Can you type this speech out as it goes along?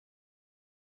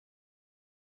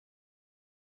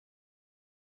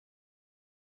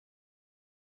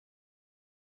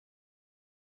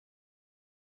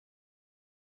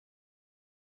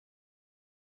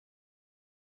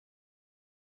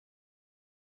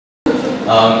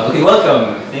Okay,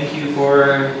 welcome. Thank you for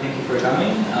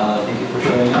coming. Thank you for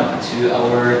showing up to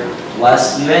our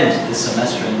last event this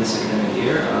semester in this academic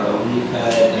year. We've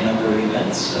had a number of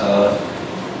events.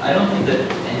 I don't think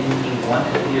that anyone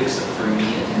of you except for me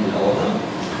attended all of them.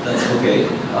 That's okay.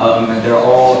 They're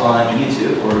all on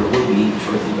YouTube, or will be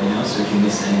shortly by now. So if you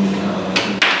miss any,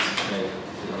 subscribe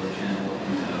to our channel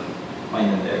and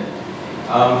find them there.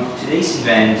 Today's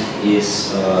event is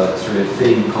sort of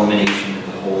fitting culmination of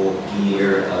the whole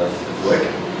year of work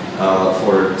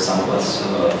for some of us.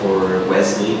 For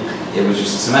Wesley, it was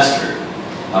just a semester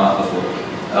of work.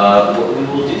 What we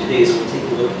will do today is we'll take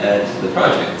a look at the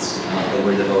projects that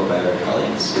were developed by our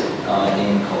colleagues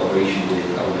in collaboration with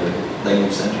our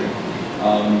language center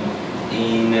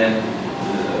in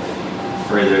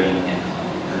furthering and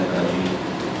pedagogy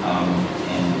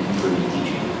and improving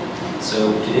teaching.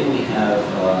 So today we have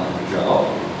João,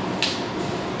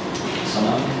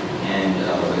 Sonam, and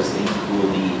Wesley, who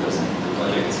will be presenting the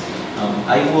projects.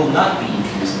 I will not be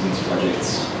introducing these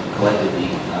projects collectively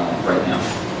right now.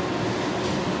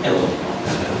 Hello.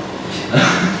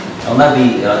 I'll not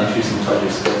be introducing the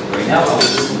projects collectively right now. I'll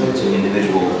just go to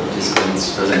individual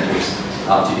participants, presenters,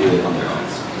 to do it on their own.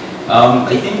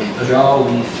 I think, João,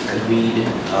 we've agreed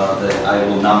that I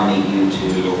will nominate you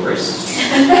to go first.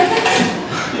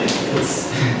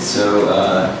 So,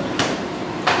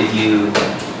 if you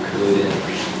could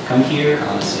come here,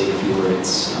 say a few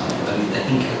words. I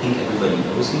think everybody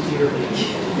knows you here,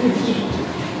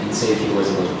 and say a few words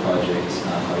about the project,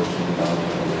 how it came about,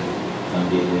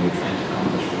 what you're trying to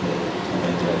accomplish with it, and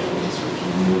then gradually sort of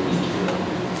move into the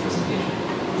presentation.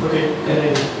 Okay,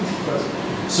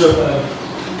 so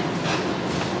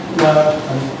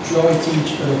I'm João. I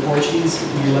teach Portuguese in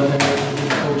the 11th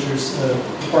Language Cultures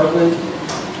department,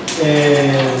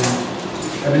 and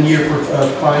I've been here for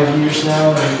 5 years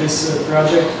now. And this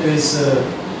project is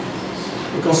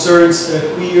it concerns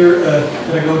queer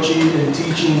pedagogy and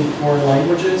teaching foreign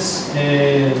languages.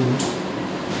 And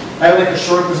I have like a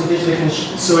short presentation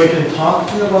so I can talk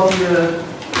to you about the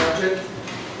project,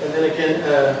 and then I can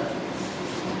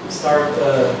start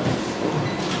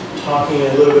talking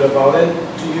a little bit about it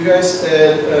to you guys.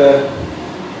 And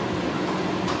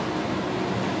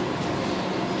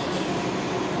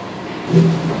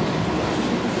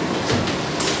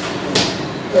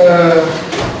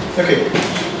okay.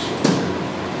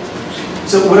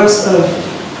 So what I was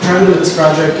trying to do with this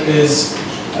project is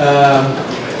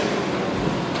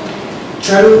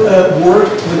try to work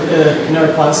with, in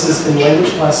our classes, in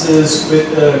language classes,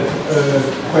 with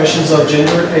questions of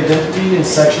gender identity and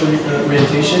sexual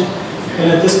orientation.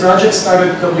 And this project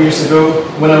started a couple years ago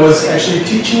when I was actually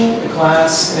teaching a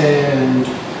class, and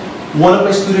one of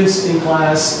my students in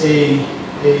class, a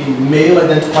male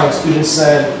identified student,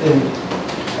 said in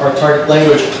our target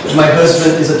language, "My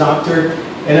husband is a doctor,"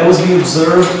 and I was being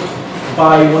observed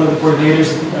by one of the coordinators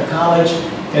at college,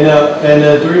 and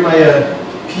during my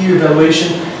peer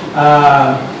evaluation,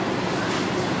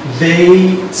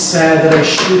 they said that I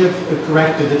should have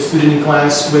corrected the student in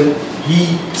class when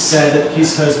he said that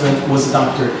his husband was a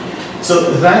doctor.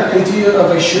 So that idea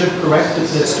of I should have corrected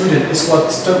that student is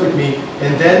what stuck with me,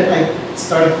 and then I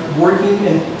started working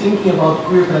and thinking about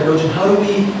queer pedagogy. How do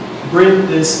we bring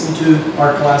this into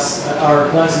our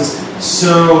classes?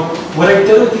 So what I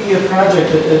did with the project,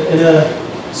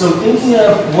 so thinking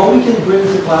of what we can bring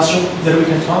to the classroom, that we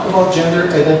can talk about gender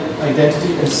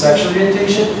identity and sexual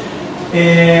orientation.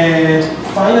 And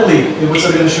finally, what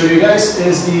I'm going to show you guys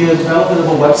is the development of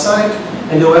a website.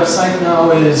 And the website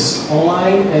now is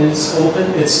online and it's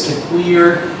open. It's the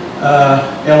Queer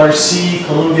LRC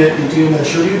Columbia LRC. I'm going to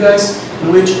show you guys,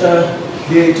 in which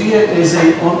the idea is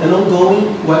an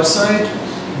ongoing website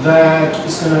that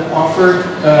is going to offer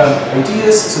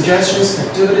ideas, suggestions,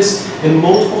 activities in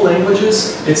multiple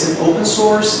languages. It's an open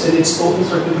source, and it's open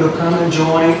for people to come and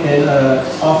join and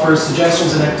offer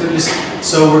suggestions and activities.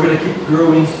 So we're going to keep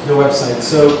growing the website.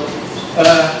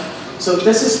 So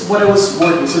this is what I was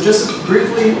working. So just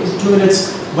briefly, in 2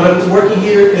 minutes, what I'm working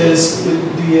here is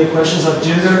the questions of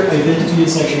gender, identity,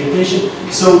 and sexual orientation.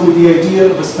 So with the idea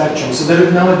of a spectrum. So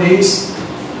that nowadays,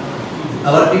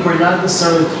 a lot of people are not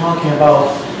necessarily talking about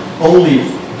only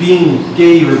being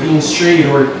gay or being straight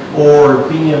or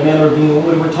being a man or being a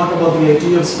woman. We're talking about the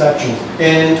idea of spectrum.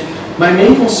 And my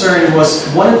main concern was,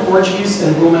 one, in Portuguese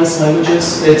and Romance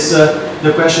languages, it's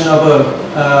the question of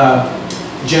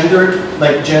gendered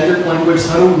language.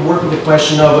 How do we work with the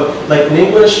question of, like in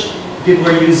English, people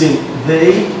are using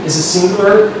they as a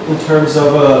singular in terms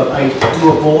of, to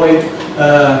avoid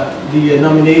the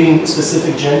nominating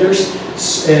specific genders.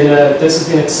 And this has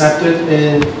been accepted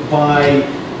by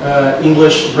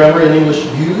English grammar and English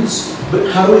use. But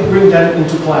how do we bring that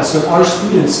into class? When our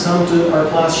students come to our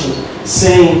classrooms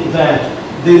saying that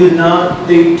they do not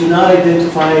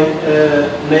identify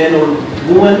man or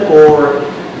woman, or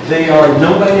they are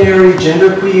non-binary,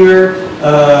 genderqueer,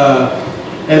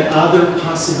 and other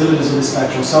possibilities of the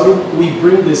spectrum. So how do we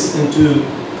bring this into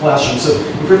classroom? So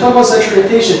if we're talking about sexual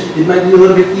orientation, it might be a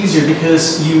little bit easier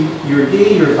because you're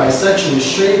gay, you're bisexual, you're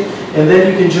straight, and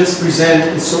then you can just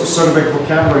present sort of a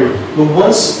vocabulary. But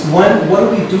what do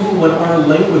we do when our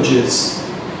languages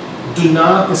do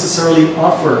not necessarily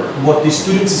offer what the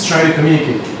students is trying to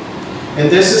communicate? And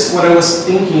this is what I was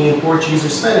thinking in Portuguese or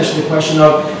Spanish, the question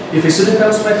of, if a student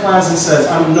comes to my class and says,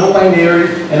 I'm non-binary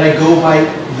and I go by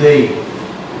they,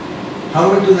 how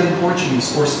do I do that in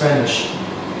Portuguese or Spanish?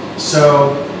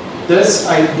 So this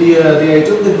idea, the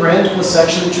idea of the grant was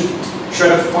actually to try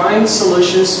to find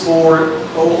solutions for,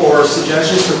 or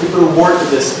suggestions for people who work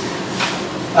with this.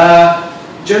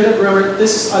 Gender grammar,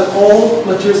 this is all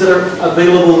materials that are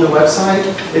available on the website.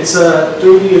 It's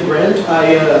totally a grant.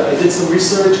 I did some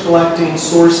research collecting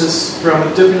sources from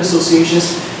different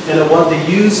associations and what they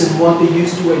use and what they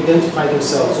use to identify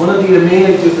themselves. One of the main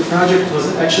ideas of the project was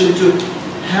actually to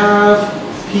have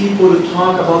people to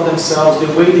talk about themselves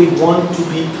the way they want to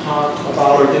be talked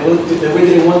about, or the way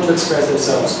they want to express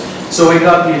themselves. So I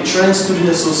got the Trans Student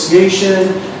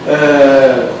Association,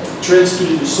 Trans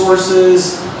Student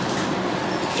Resources.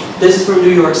 This is from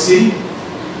New York City.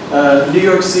 New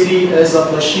York City, as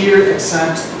of last year,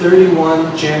 accepts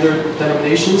 31 gender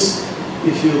denominations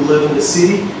if you live in the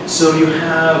city. So you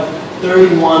have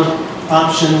 31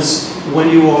 options when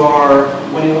you are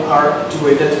to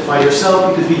identify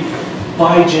yourself. It could be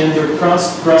bi gender,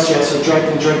 cross-dresser, drag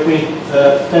queen,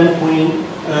 femme queen.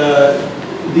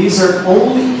 These are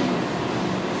only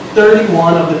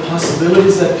 31 of the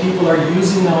possibilities that people are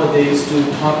using nowadays to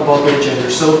talk about their gender.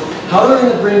 So how are we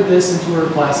going to bring this into our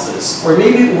classes? Or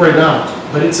maybe we're not,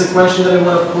 but it's a question that I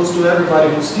want to pose to everybody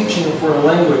who's teaching a foreign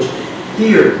language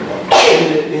here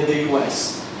in the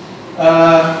US.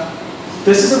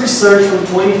 This is a research from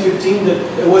 2015 that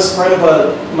it was part of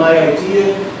my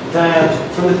idea that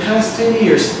from the past 10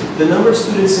 years, the number of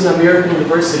students in American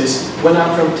universities went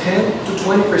up from 10 to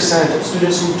 20% of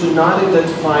students who do not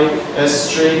identify as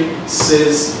straight,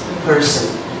 cis person.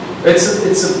 It's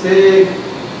a big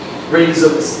raise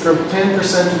of from 10%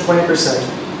 to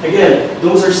 20%. Again,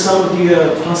 those are some of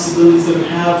the possibilities that we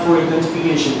have for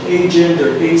identification: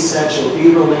 agender, asexual,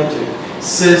 aromantic,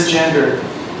 cisgender.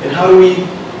 And how do we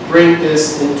bring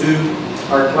this into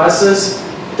our classes?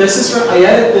 This is from, I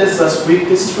added this last week.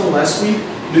 This is from last week,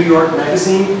 New York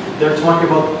Magazine. They're talking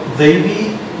about they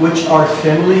be, which are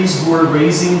families who are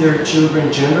raising their children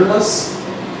genderless.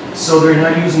 So they're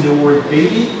not using the word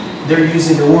baby, they're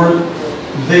using the word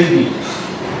they be.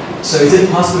 So is it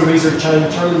possible to raise your child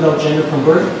entirely without gender from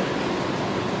birth?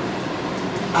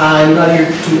 I'm not here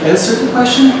to answer the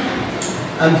question.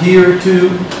 I'm here to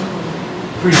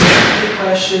present the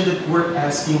question that we're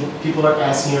asking, people are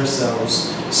asking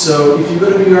ourselves. So if you go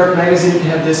to New York Magazine, you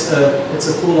have this, it's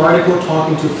a cool article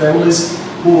talking to families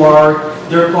who are,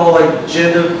 they're called like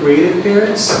gender creative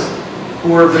parents,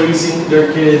 who are raising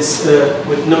their kids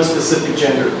with no specific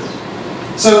gender.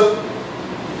 So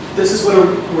this is what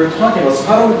we're talking about. So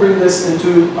how do we bring this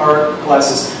into our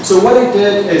classes? So what I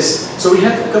did is, so we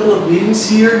had a couple of meetings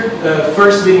here.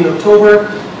 First meeting in October,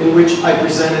 in which I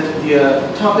presented the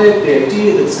topic, the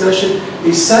idea, the discussion.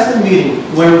 A second meeting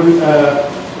where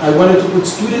I wanted to put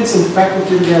students and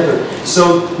faculty together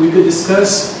so we could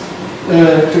discuss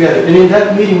together. And in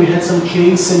that meeting we had some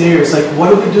case scenarios, like what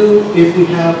do we do if we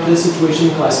have this situation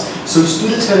in class? So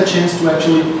students had a chance to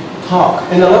actually talk.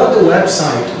 And a lot of the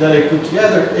website that I put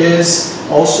together is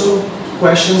also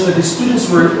questions that the students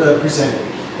were presenting.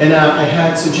 And I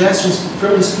had suggestions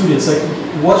from the students, like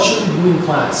what should we do in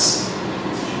class?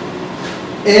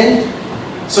 And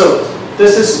so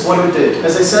this is what we did.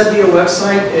 As I said, the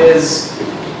website is,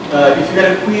 if you go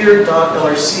to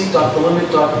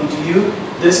queer.lrc.columbia.edu,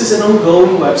 this is an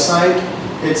ongoing website.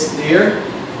 It's there,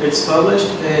 it's published,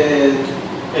 and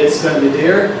it's going to be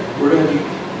there. We're going to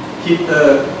keep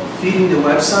feeding the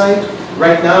website.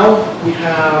 Right now, we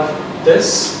have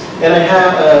this, and I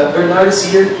have Bernard is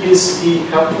here. He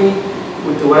helped me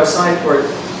with the website, or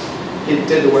he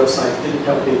did the website, didn't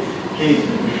help me. He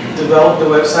developed the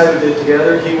website, we did it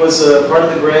together. He was part of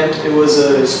the grant. It was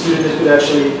a student that could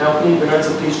actually help me. Bernard's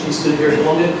a PhD student here in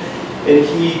Columbia, and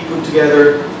he put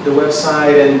together the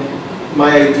website and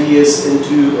my ideas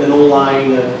into an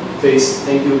online phase.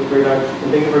 Thank you, Bernard,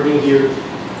 and thank you for being here.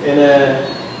 And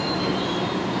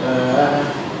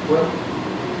well,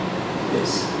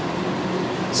 yes.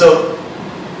 So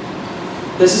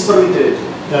this is what we did.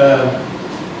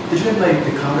 did you have like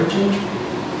the color change?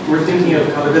 We're thinking of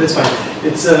color, but it's fine.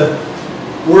 It's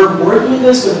we're working on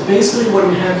this, but basically what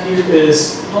we have here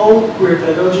is home queer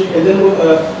pedagogy, and then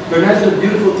we're not doing a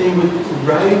beautiful thing with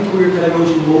writing queer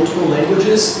pedagogy in multiple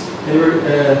languages. And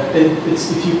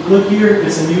if you click here,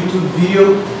 it's a YouTube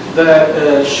video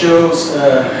that shows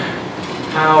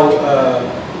how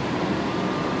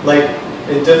like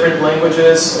in different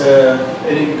languages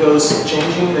and it goes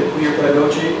changing the queer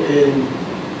pedagogy in.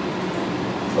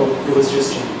 Oh, it was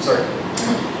just changing. Sorry.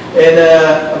 And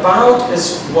about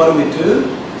is what we do,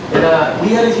 and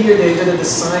we added here the idea that the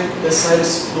site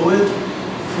is fluid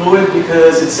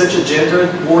because it's such a gendered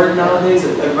word nowadays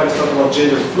that everybody's talking about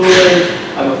gender fluid.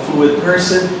 I'm a fluid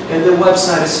person, and the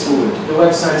website is fluid. The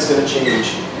website is going to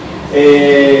change,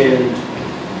 and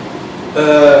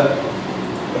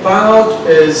about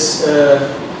is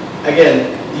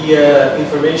again the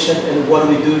information and what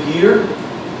we do here.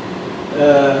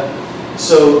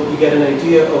 So you get an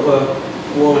idea of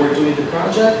what we're doing the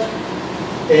project,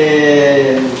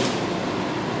 and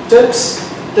tips.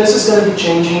 This is going to be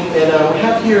changing, and we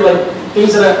have here like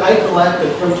things that I collected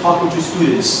from talking to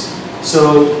students.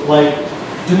 So like,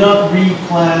 do not read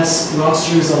class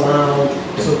rosters aloud.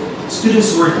 So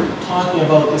students were talking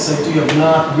about this idea of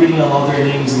not reading aloud their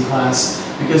names in class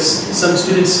because some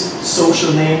students'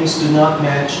 social names do not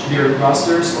match their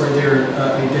rosters or their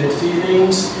identity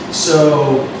names.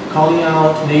 So calling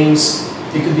out names,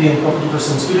 it could be uncomfortable for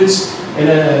some students, and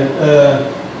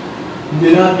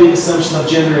do not make assumption of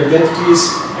gender identities.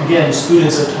 Again,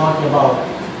 students are talking about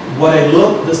what I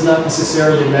look does not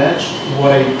necessarily match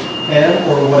what I am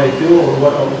or what I feel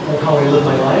or how I live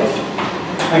my life.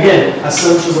 Again,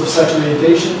 assumptions of sexual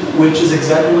orientation, which is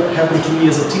exactly what happened to me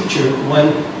as a teacher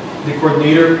when the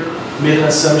coordinator made an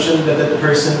assumption that that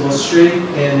person was straight,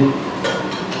 and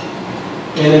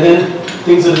then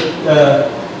things that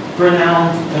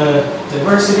pronoun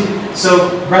diversity.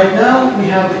 So right now we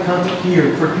have the content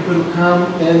here for people to come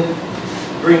and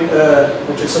bring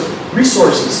some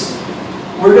resources.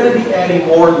 We're going to be adding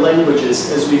more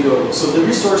languages as we go. So the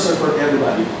resources are for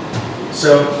everybody.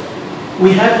 So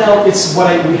we have now, it's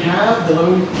what we have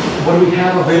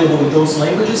available in those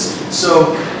languages.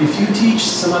 So if you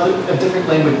teach a different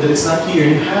language that is not here,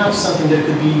 and you have something that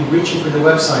could be reaching for the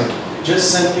website,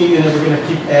 just send me, and then we're going to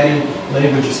keep adding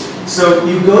languages. So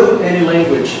you go to any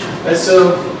language.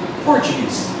 So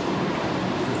Portuguese,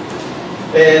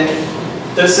 and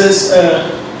this is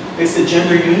it's the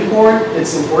gender unicorn.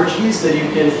 It's in Portuguese that you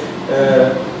can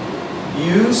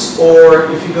use,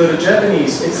 or if you go to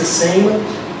Japanese, it's the same,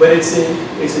 but it's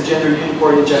a gender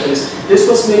unicorn in Japanese. This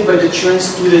was made by the Tsering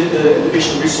Student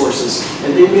Education Resources,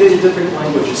 and they made it in different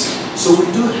languages. So we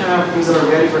do have things that are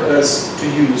ready for us to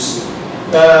use.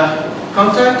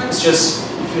 Contact is just,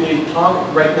 if you need to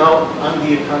talk, right now I'm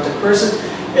the contact person.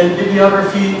 And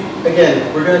bibliography,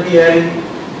 again, we're going to be adding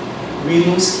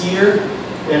readings here,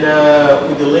 and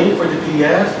with the link for the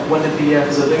PDF, when the PDF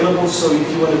is available. So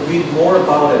if you want to read more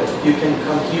about it, you can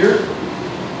come here.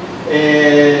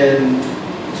 And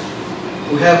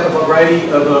we have a variety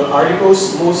of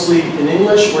articles, mostly in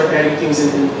English. We're adding things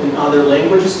in other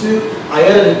languages too. I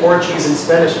added in Portuguese and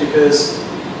Spanish because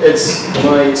it's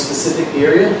my specific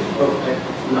area of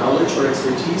knowledge or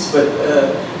expertise, but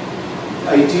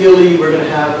ideally we're going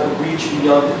to have a reach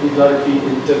beyond the bibliography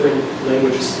in different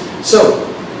languages. So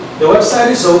the website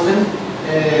is open,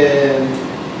 and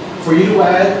for you to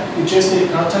add, you just need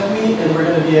to contact me, and we're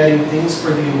going to be adding things for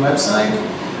the website.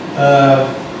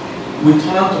 We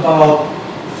talked about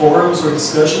forums or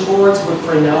discussion boards, but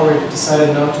for now we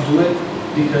decided not to do it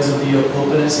because of the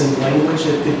openness and language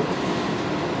that the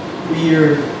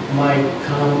queer might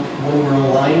come when we're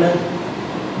online,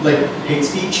 like hate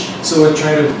speech. So we're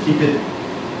trying to keep it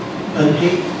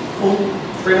unhateful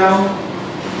for now.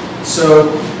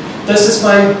 So this is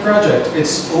my project.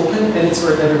 It's open and it's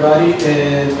for everybody,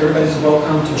 and everybody's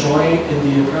welcome to join in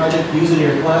the project, use it in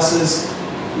your classes,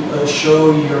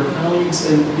 show your colleagues,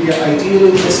 and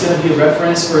ideally it's going to be a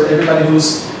reference for everybody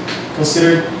who's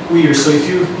considered queer. So if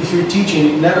you're teaching,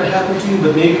 it never happened to you,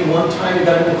 but maybe one time you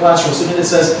got in the classroom, a student that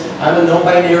says, I'm a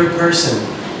non-binary person.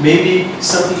 Maybe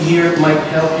something here might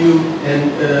help you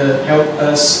and help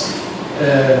us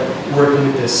working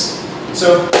with this.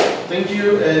 So thank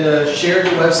you, and share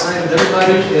the website with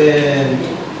everybody, and if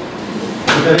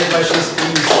you have any questions,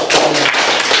 please.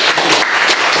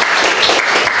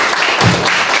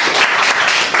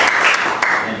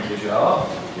 Thank you, João.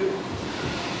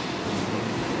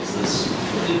 Is this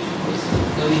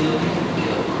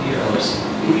Queer LRC?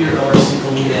 Queer LRC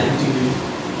Columbia TV.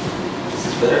 Is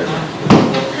this better now?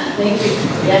 Thank you.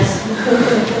 Yes.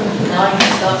 Now you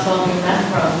can stop solving math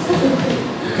problems.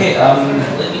 Okay,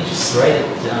 let me just write it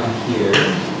down here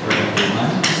for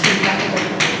everyone.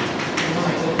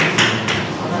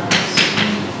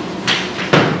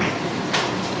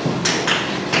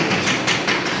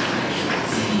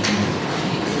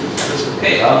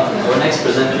 Okay, our next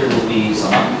presenter will be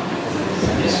Sonam.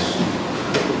 Yes.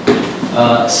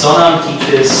 Sonam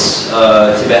teaches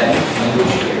Tibetan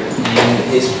language here, and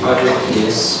his project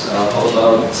is all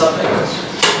about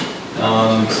subtitles.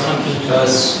 Sonam came to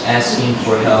us asking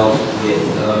for help with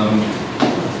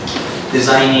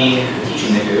designing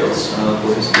teaching materials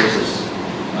for his courses.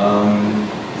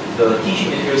 The teaching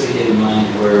materials he had in mind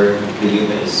were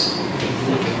video-based. I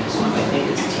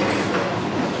think it's Tsering.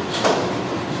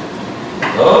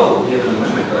 Oh, we have an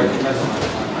amendment card. I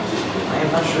am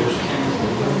not sure which can.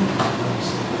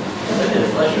 I did a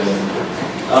flash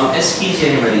drive. SK's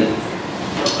getting ready.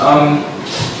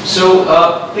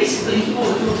 Basically, he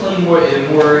will tell you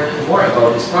more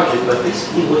about his project, but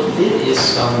basically what he did is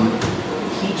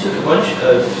he took a bunch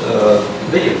of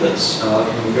video clips from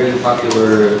a very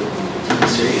popular TV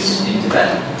series in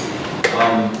Tibetan,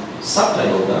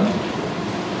 subtitled them.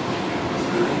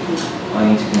 I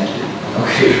need to connect it.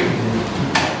 Okay.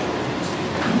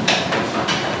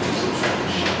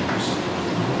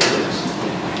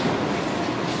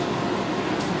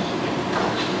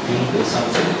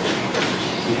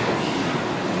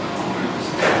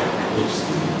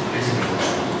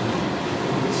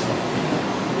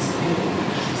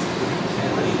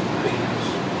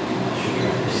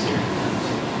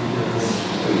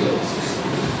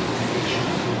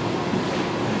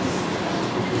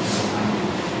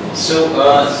 So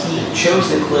he chose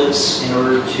the clips in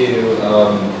order to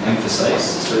emphasize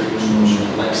certain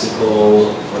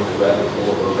lexical,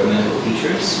 orthographical, or grammatical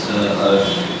features of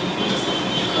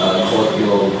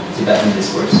colloquial Tibetan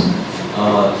discourse.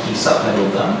 He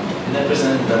subtitled them and then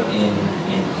presented them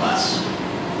in class.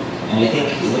 And I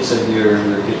think it looks like we're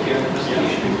good here in the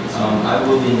presentation. I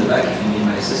will be in the back if you need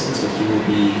my assistance, but he will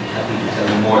be happy to tell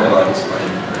you more about his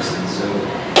project in person. So.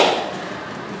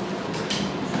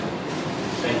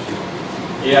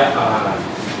 Yeah,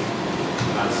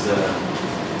 as I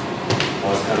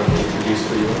was kind of introduced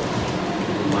to you,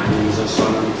 my name is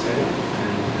Sonam,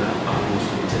 and I'm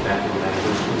also a Tibetan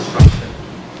language instructor.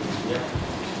 Yeah,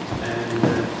 and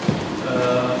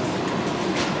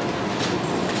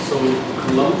so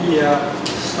Columbia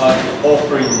started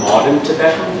offering modern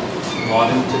Tibetan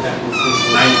since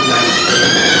 1998,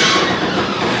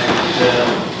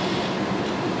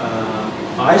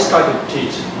 and I started to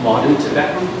teach modern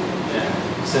Tibetan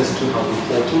since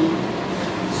 2014.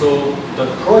 So the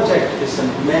project is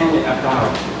mainly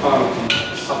about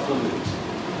supplement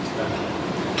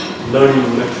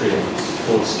learning materials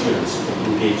for students to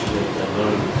engage with the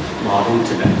learning modern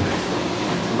Tibetan.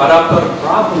 But I've got a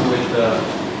problem with a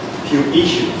few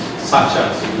issues, such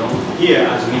as, here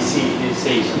as we see it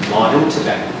says modern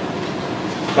Tibetan.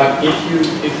 But if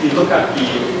you look at the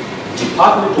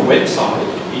departmental website,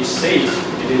 it says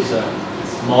it is a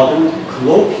modern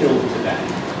colloquial Tibetan.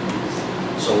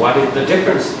 So what is the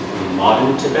difference between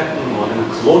modern Tibetan and modern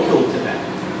colloquial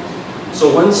Tibetan?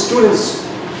 So when students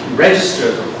register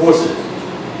the courses,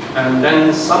 and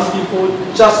then some people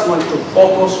just want to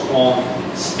focus on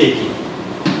speaking,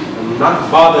 and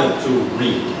not bother to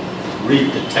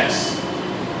read the text.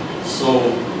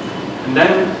 So, and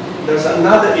then there's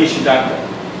another issue that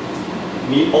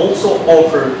we also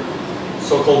offer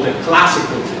so-called the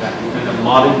classical Tibetan and the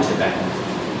modern Tibetan.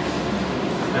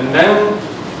 And then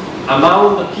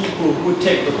among the people who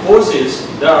take the courses,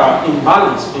 there are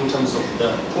imbalance in terms of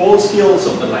the core skills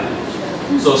of the language.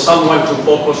 So some want to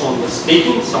focus on the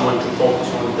speaking, some want to focus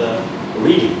on the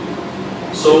reading.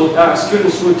 So there are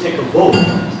students who take both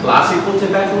classical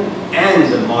Tibetan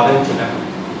and the modern Tibetan.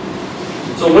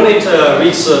 So when it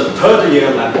reaches a third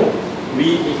year level,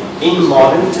 in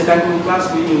modern Tibetan class,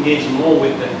 we engage more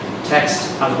with the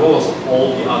text as well as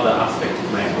all the other aspects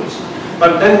of language.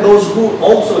 But then those who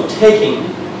also taking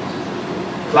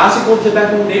classical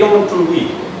Tibetan, they don't want to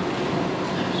read.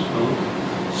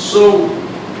 So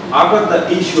I've got the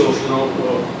issue of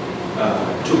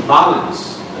to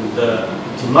balance the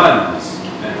demands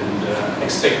and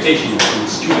expectations from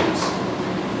students.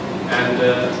 And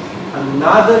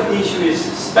another issue is,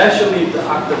 especially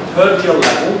at the third year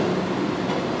level,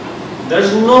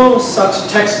 there's no such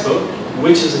textbook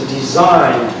which is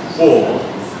designed for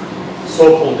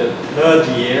so-called third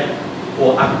year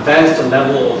or advanced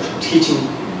level of teaching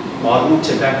modern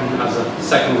Tibetan as a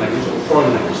second language or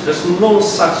foreign language. There's no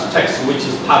such text which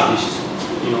is published,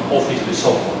 officially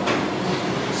so far.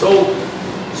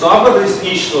 So I've got this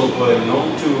issue of,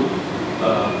 to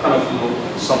kind of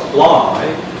supply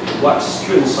what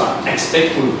students are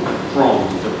expecting from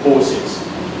the courses.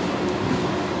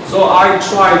 So I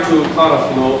try to kind of,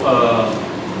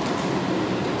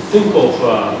 think of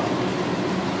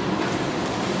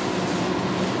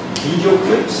video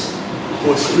clips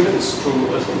for students, to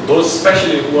those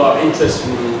especially who are interested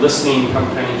in listening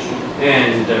comprehension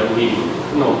and reading,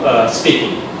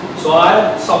 speaking. So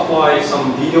I supply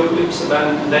some video clips,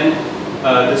 and then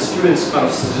the students kind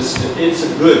of suggested it's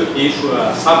good if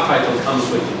a subtitle comes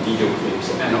with video clips,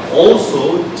 and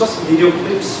also just video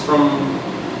clips from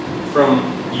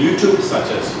YouTube,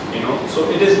 such as, so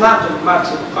it is not much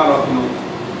kind of,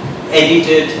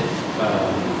 edited,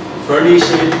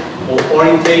 furnished, or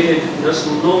orientated. There's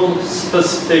no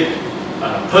specific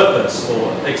purpose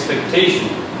or expectation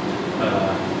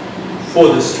for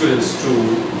the students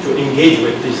to engage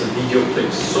with these video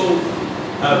clips. So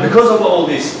because of all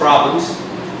these problems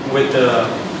with a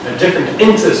different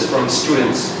interest from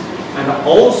students, and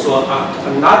also at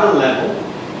another level,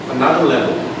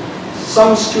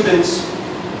 some students,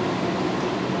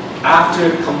 after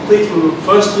completing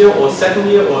first year or second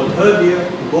year or third year,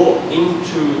 go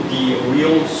into the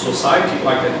real society,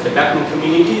 like the Tibetan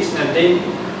communities, and then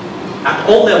at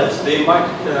all levels, they might,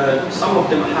 some of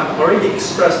them have already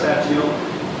expressed that,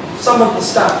 some of the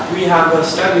stuff we have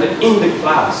studied in the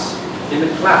class,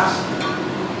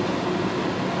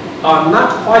 are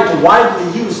not quite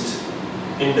widely used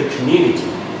in the community.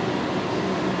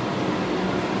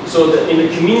 So in the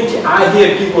community, I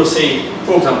hear people say,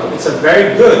 for example, it's a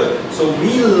very good. So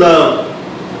we learn,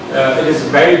 it is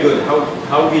very good.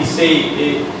 How we say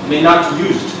it may not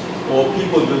used, or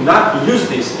people do not use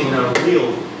this in a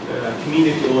real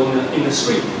community or in the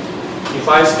street. If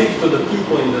I speak to the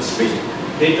people in the street,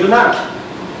 they do not.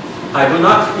 I do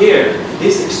not hear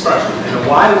this expression, and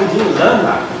why we didn't learn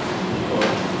that, or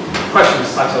questions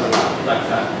such as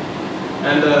that.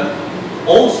 And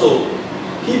also,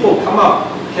 people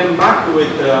came back with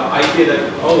the idea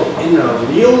that, in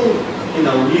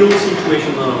a real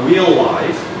situation, in a real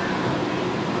life,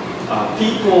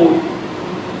 people,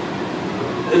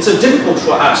 it's difficult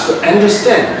for us to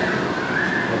understand.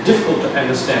 Difficult to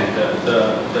understand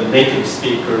the native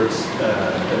speakers,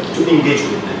 to engage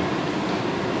with them.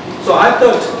 So I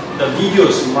thought the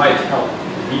videos might help,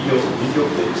 video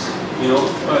clips,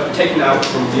 taken out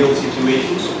from real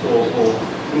situations,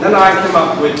 and then I came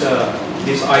up with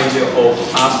this idea of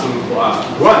asking for a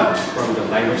grant from the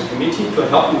language committee to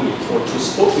help me or to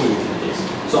support me with this.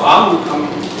 So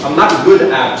I'm not good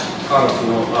at kind of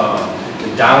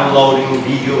downloading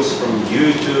videos from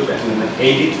YouTube and then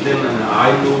edit them and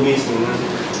iMovies and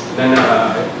then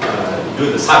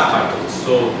do the subtitles.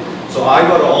 So I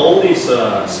got all these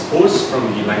supports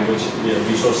from the language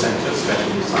resource center,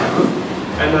 especially Simon,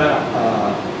 and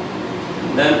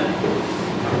then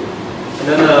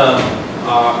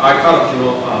I kind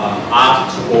of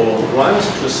asked for grants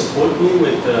to support me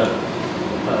with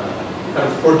kind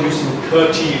of producing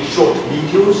 30 short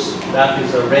videos that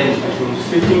is a range between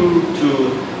 15 to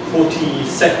 40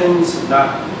 seconds,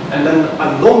 and then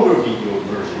a longer video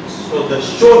version. So the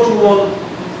short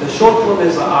one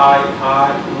is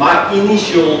my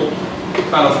initial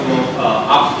kind of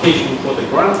application for the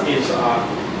grant is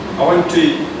I want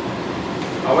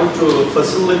to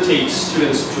facilitate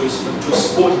students to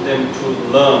support them to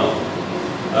learn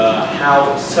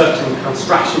how certain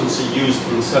constructions are used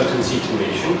in certain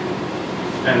situations,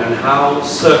 and then how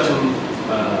certain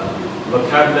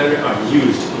vocabulary are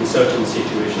used in certain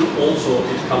situations. Also,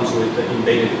 it comes with the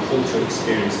embedded cultural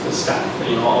experience, the staff,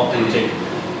 authentic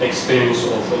experience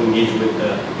of engaging with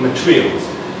the materials.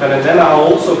 And then I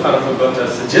also kind of got a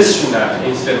suggestion that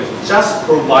instead of just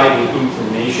providing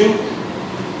information,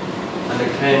 and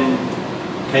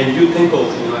can you think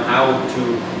of how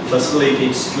to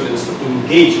facilitate students to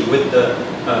engage with the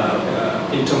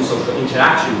in terms of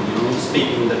interaction,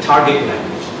 speaking the target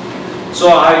language. So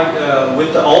I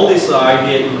with all this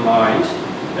idea in mind,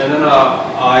 and then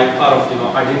I kind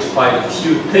of identified a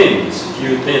few things,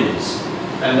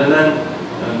 and then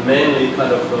mainly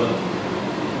kind of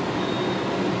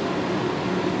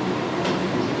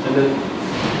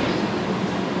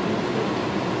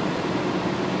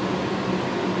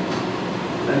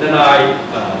and then I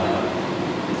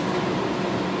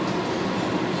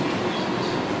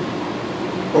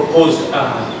proposed a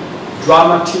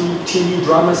TV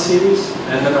drama series,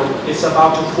 and then it's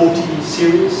about 40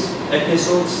 series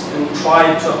episodes, and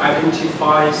try to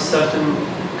identify certain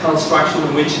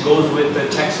construction which goes with the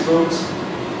textbooks.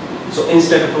 So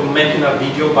instead of making a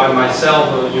video by myself,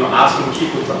 asking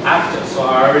people to act, so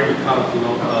I already kind of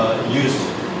used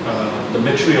the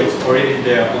materials already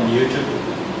there on YouTube,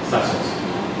 such as.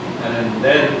 And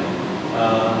then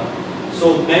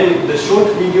So then the short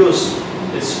videos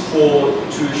is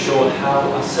to show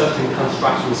how a certain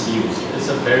construction is used. It's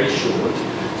a very short.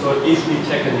 So if we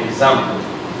take an example,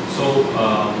 so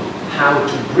how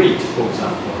to greet, for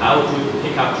example, how to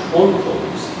pick up phone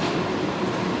calls.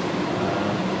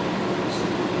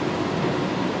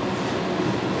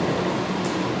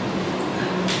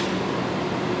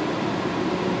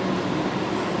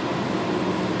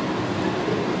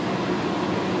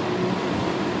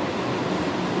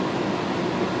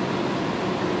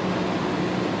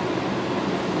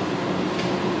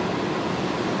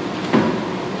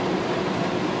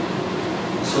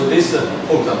 So this,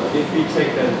 for example, if we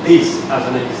take this as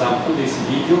an example, this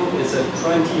video is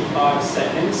 25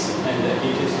 seconds, and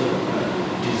it is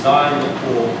designed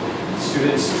for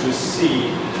students to see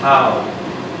how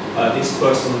this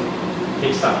person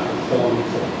picks up the phone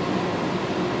call.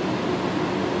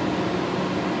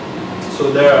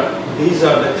 So these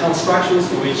are the constructions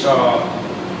which are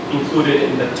included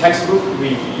in the textbook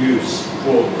we use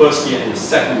for first year and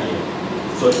second year.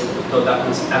 So that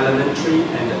means elementary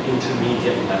and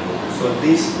intermediate level. So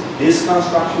this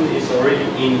construction is already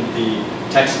in the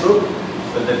textbook,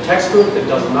 but the textbook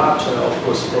does not, of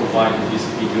course, provide this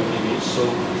video image. So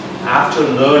after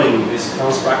learning this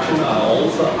construction, I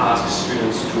also ask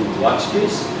students to watch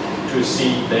this to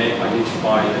see they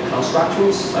identify the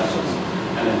constructions such as,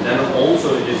 and then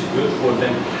also it is good for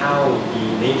them how the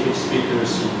native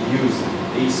speakers use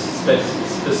these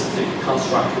specific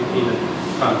construction in a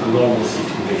normal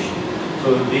situation.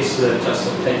 So this just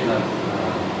taking up a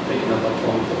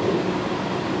phone call.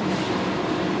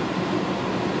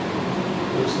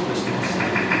 What's this one?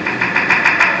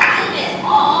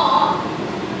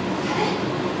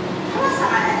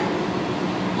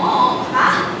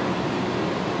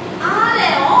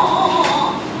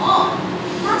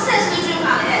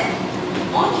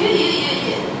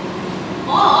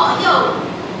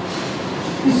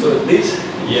 So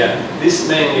this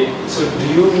mainly, so do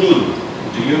you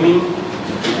mean,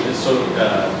 so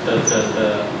the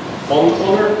phone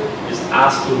caller is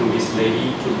asking this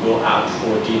lady to go out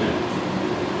for dinner.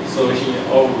 So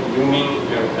you mean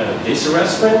this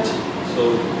restaurant?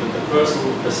 So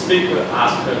the speaker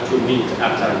asked her to meet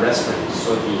at a restaurant.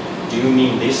 So do you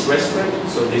mean this restaurant?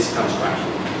 So this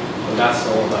construction. So that's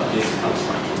all about this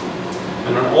construction.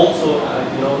 And then also,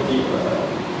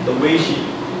 the way she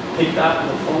picked up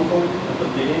the phone call at the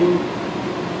beginning.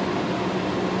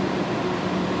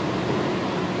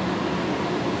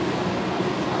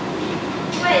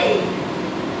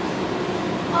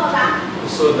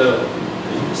 So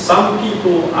some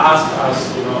people ask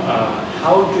us,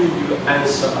 how do you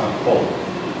answer a call?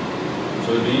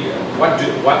 So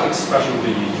what expression do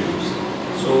you use?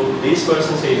 So this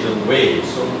person says a way.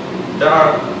 So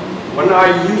when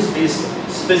I use this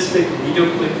specific video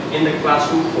clip in the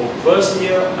classroom for first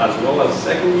year as well as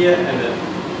second year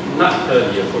and not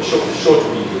third year for short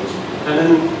videos, and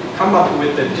then come up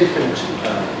with the different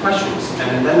questions,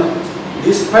 and then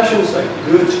these questions are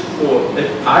good for,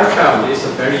 I found it's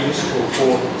very useful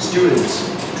for students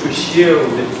to share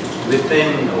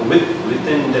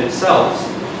within themselves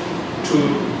to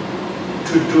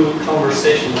do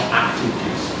conversational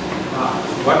activities.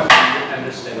 What do you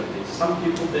understand of this? Some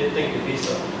people, they think that this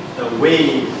the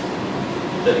way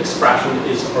the expression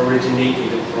is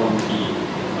originated from the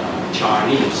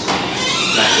Chinese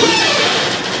language,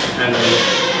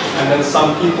 and then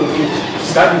some people who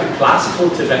study the classical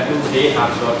Tibetan, they have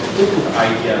got a different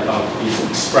idea about these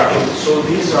expressions. So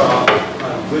these are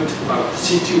a good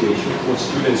situation for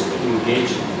students to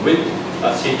engage with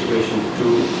a situation to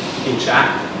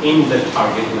interact in the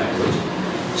target language.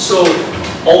 So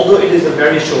although it is a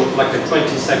very short, like a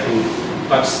 20-second,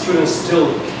 but students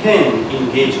still can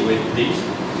engage with these,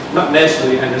 not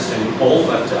necessarily understanding all,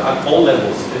 but at all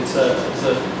levels,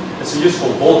 it's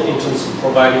useful both in terms of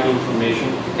providing information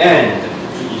and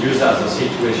to use as a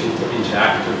situation to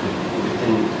interact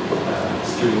within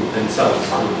students themselves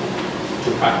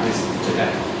to practice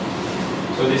together.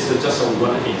 So this is just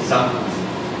one example.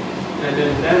 And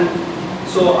then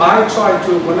so I try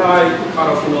to, when I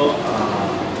kind of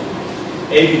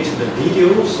edit the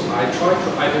videos, I try to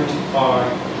identify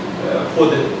for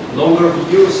the longer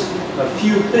videos a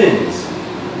few things.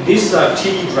 This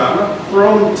TV drama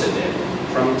from Tibet.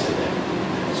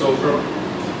 So from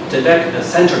Tibet, the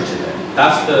central Tibet.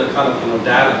 That's the kind of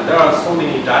dialect. There are so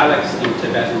many dialects in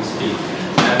Tibetan speak,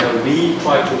 and we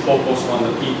try to focus on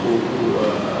the people who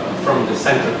from the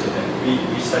central Tibet.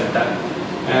 We said that,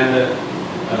 and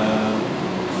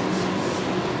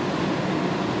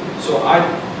so I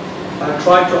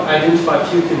try to identify a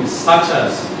few things such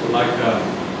as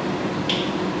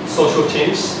social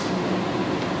change,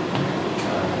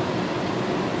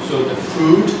 So the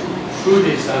food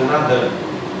is another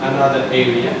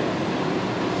area.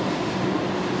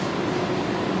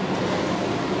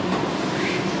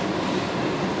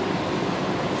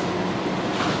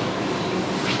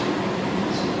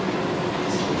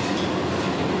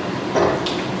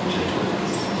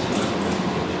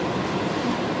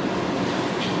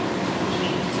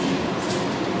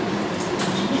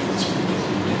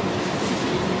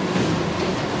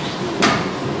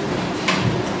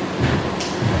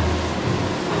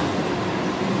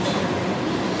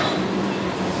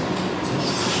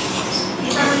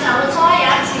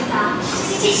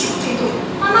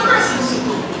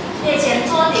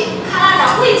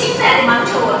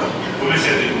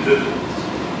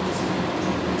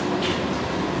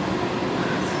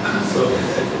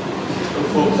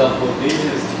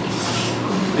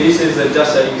 This is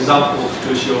just an example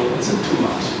to show it's too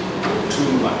much.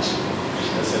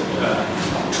 It's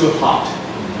too hot.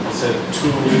 It's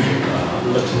too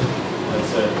little.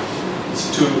 It's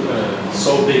too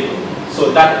so big.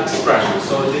 So that expression.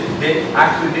 So they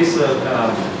actually this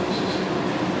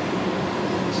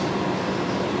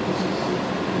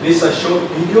this a short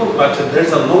video, but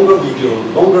there's a longer video,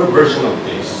 longer version of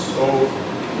this. So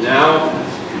now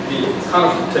the kind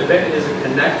of Tibet is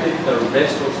connected the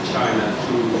rest of China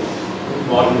to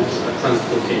modern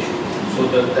transportation. So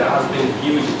that there has been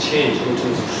huge change in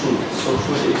terms of food. So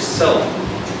food itself,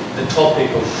 the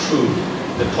topic of food,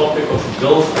 the topic of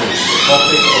girlfriend, the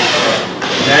topic of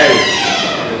marriage,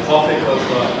 the topic of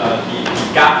the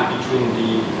gap between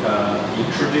the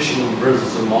traditional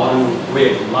versus the modern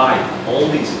way of life, all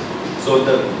these. So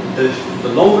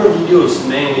the longer videos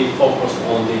mainly focus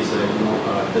on these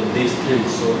these things.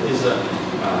 So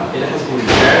it has been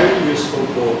very useful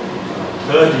for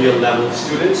third year level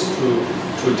students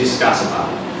to discuss about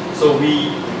it. So we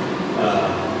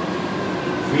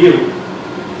read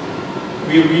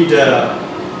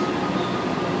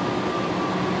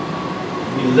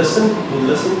we listen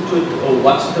to it or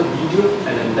watch the video,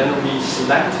 and then we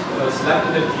selected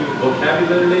a few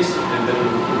vocabulary lists and then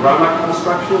grammar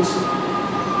constructions,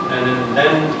 and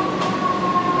then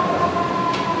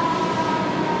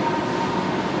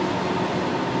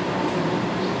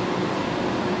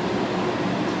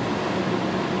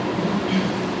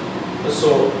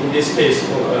so in this case,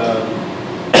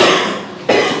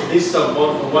 this is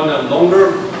one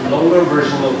longer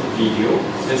version of video.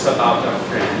 It's about a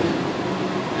friend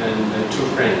and two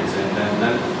friends, and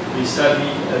then we study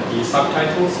the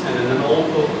subtitles, and then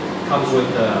also comes with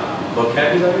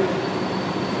vocabulary.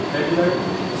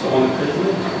 So on the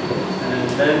curriculum, and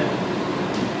then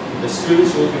the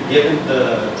students will be given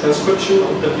the transcription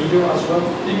of the video as well.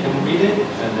 They can read it,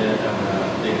 and then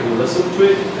they can listen to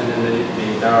it, and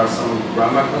then there are some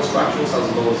grammar constructions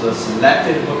as well as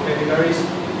selected vocabularies.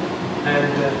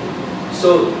 And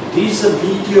so these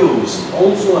videos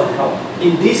also help.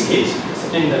 In this case,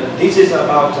 this is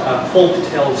about a folk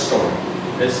tale story.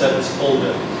 It's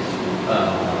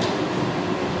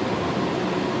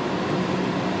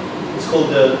called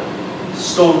the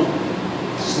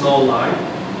Snow Line.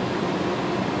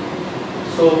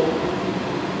 So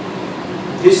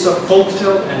this is a folk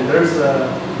tale, and there's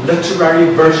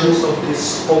literary versions of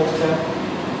this folk tale.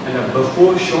 And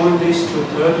before showing this to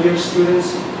third year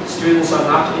students are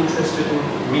not interested in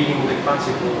reading the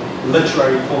classical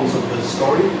literary forms of the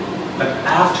story. But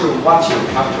after watching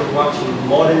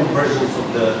modern versions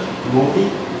of the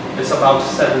movie, it's about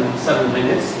seven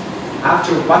minutes.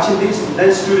 After watching this,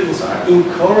 then students are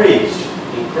encouraged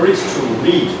to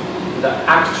read the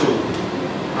actual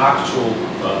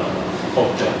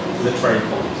literary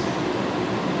forms.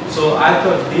 So I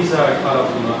thought these are kind of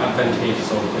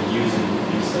advantages of using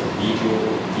this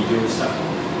video stuff,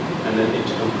 and then it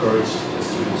encouraged the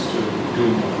students to do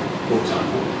more. For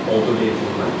example, although they do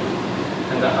learn.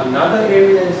 And another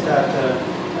area is that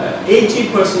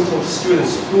 80% of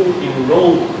students who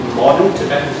enroll in modern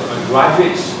Tibetans are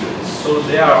graduate students. So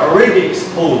they are already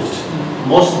exposed,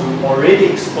 most of them already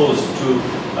exposed to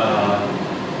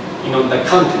the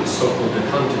content, so-called the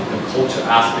content, the culture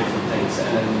aspects of things.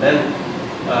 And then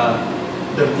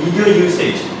the video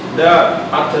usage, there are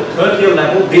at the third year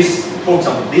level, for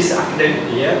example, this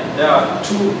academic year, there are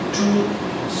two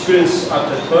students at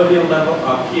the third year level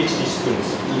are PhD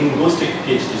students, linguistic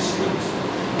PhD students.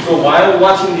 So while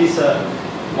watching these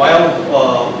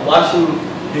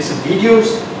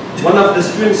videos, one of the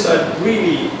students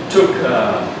really took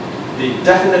the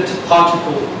definite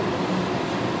particle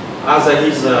as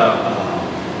his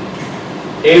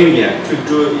area to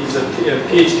do his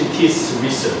PhD thesis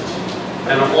research,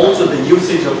 and also the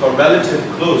usage of relative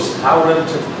clause, how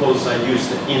relative clause are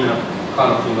used in a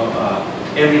kind of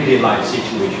everyday life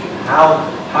situation.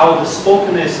 how the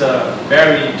spoken is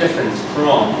very different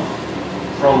from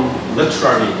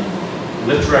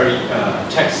literary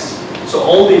texts. So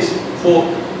all these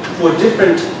for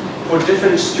different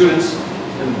students,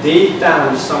 and they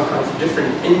found some kind of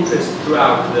different interest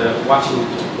throughout the watching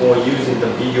or using the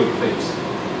video clips.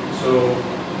 So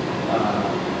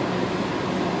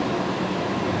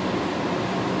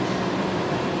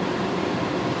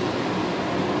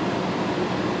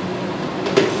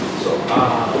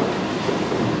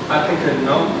I think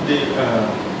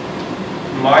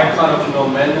my kind of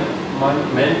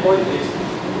main point is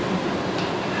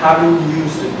having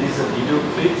used these video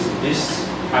clips this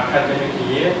academic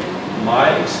year. My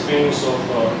experience of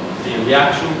the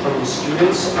reaction from the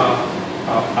students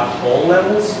at all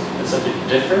levels is a bit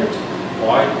different.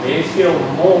 Why? They feel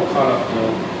more kind of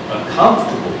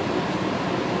comfortable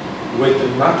with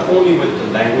not only with the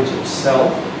language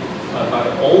itself, but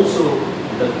also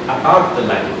about the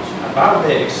language, about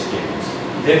their experience.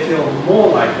 They feel more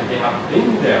like they have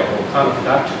been there or kind of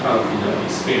that kind of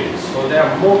experience. So they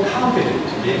are more confident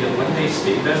when they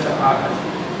speak.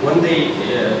 When they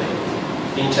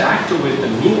interact with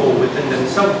me or within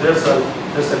themselves, there's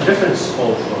a difference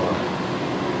of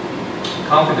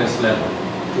confidence level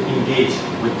to engage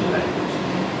with the language.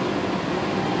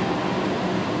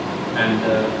 And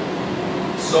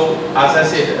so, as I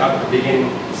said at the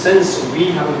beginning, since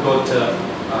we haven't got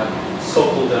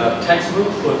so-called textbook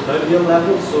for third year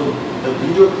level, so the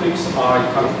video clips are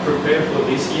kind of prepared for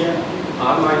this year.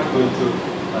 I'm going to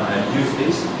use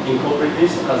this, incorporate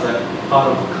this as a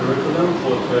part of the curriculum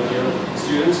for third year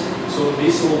students. So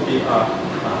this will be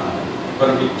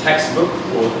going to be textbook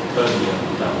for third year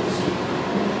level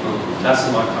students. That's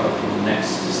my kind of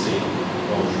next stage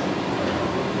of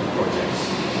projects.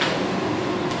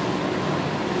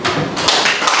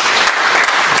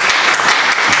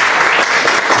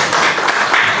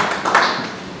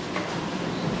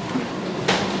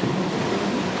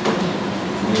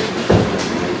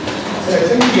 I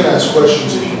think you can ask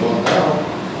questions if you want now.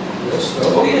 Yes, no?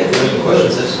 Oh yeah, if there are any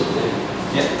questions, absolutely.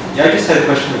 Yeah, I just had a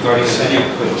question regarding the video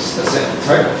clips. That's it.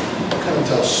 Sorry? Kind of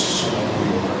tell someone who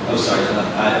you are. Oh, sorry.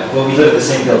 Well, we live in the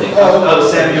same building. Oh,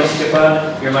 Samuel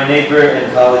Stepan, you're my neighbor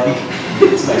and colleague.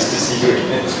 It's nice to see you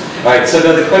again. All right, so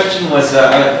the question was,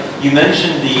 you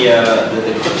mentioned the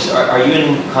clips. Are you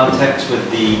in contact with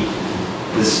the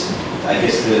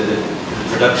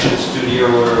production studio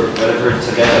or whatever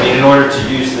today? I mean, in order to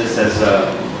use this as a,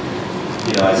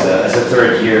 as a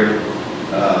third year,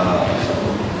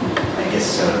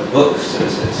 book, so to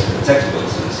say, a textbook,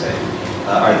 so to say.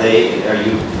 Are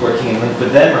you working in link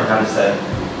with them, or how does that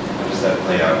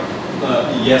play out?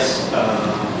 Yes.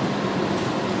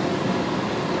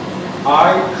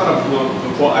 I kind of,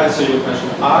 before I answer your question,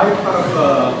 I kind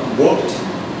of worked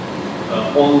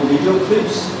on video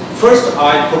clips. First,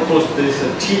 I proposed this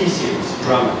TV series,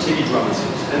 TV drama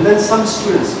series, and then some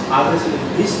students,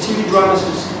 these TV drama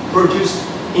series produced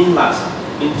in Lhasa,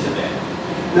 in Tibet.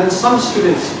 And then some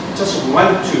students just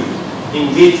want to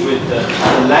engage with the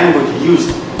language used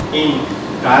in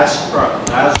diaspora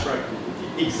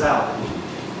community, exile community.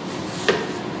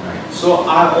 Right. So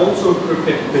I also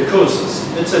prepared, because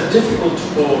it's difficult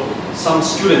for some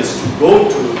students to go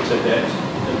to Tibet.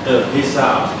 The visa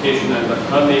application and the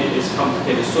permit is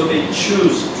complicated, so they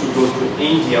choose to go to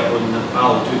India or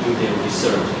Nepal to do their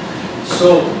research.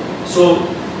 So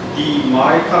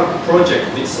my kind of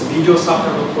project, this video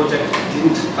subtitle project,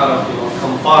 didn't kind of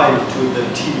confine to the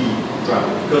TV drama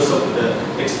because of the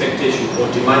expectation or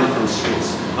demand from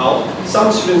students.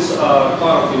 Some students are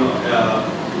kind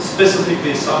of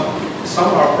specifically some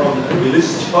are from the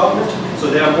religious department, so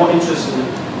they are more interested in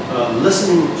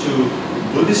listening to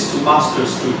Buddhist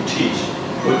masters to teach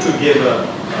or to give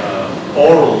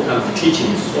oral kind of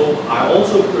teachings. So I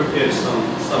also prepared some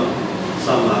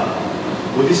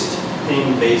Buddhist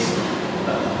theme-based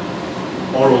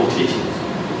oral teachings.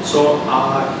 So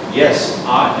yes,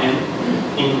 I am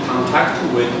in contact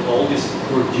with all these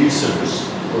producers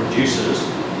to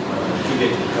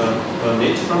get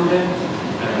permit from them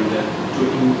and to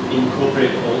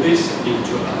incorporate all this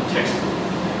into a textbook.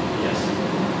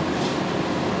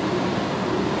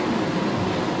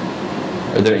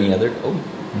 Are there any other? Oh.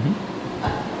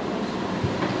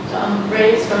 So I'm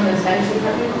Grace from the Spanish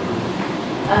department.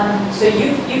 So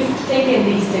you've taken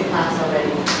these to class already,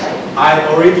 right? I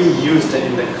already used it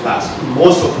in the class.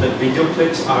 Most of the video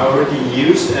clips I already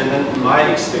used, and then my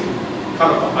experience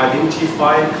kind of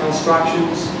identify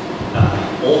constructions.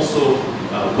 Also,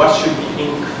 what should we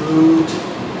include?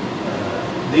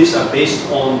 These are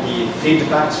based on the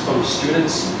feedbacks from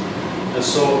students.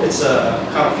 So it's a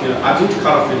kind of, I didn't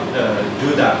kind of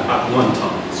do that at one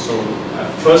time. So So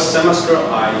first semester,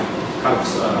 I kind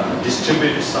of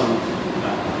distributed some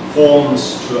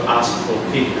forms to ask for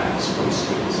feedbacks from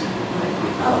students.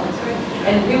 Oh, that's great.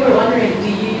 And we were wondering, do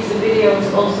you use the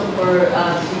videos also for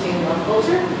teaching love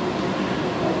culture?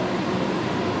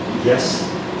 Yes.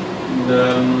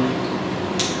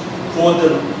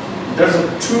 There's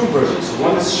two versions.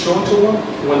 One is shorter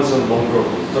one is a longer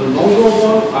one. The longer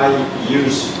one I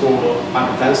use for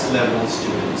advanced level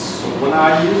students. So when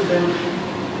I use them,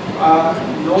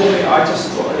 normally I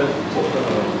just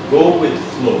go with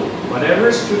flow.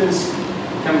 Whatever students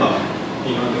come up,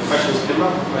 the questions come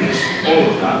up, I just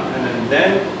follow that, and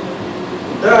then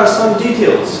there are some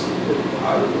details.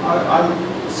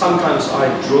 Sometimes I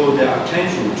draw their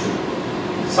attention to,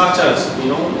 such as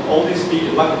all these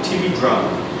details, like a TV drama,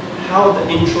 how the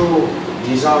intro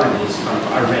design is kind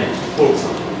of arranged. For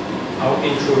example, how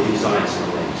intro design is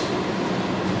arranged.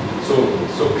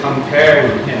 So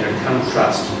comparing and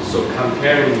contrast. So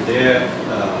comparing their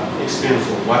experience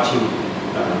of watching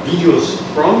videos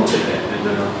from Tibet and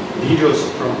videos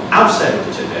from outside of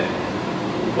Tibet.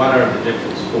 What are the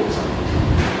differences, for example?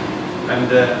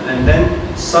 And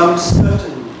then some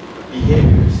certain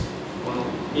behaviors. Well,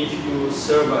 if you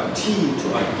serve a tea to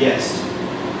a guest,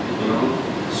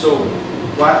 so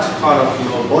what kind of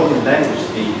body language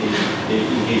they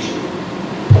engage in.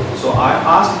 So I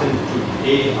asked them to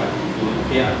pay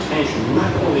attention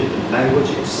not only the language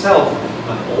itself,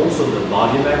 but also the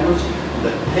body language,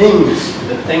 the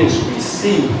things we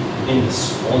see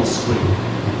on screen.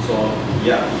 So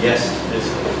yeah, yes,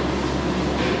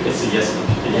 it's a yes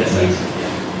answer.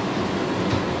 Yeah.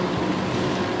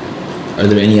 Are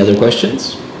there any other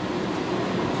questions?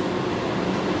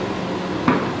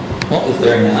 Well, if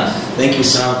there are not, thank you,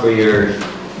 Sonam, for your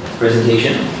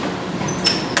presentation.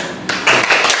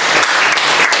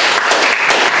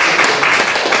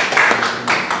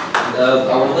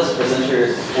 Our last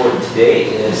presenter for today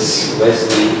is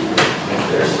Wesley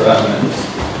from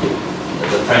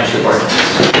the French department.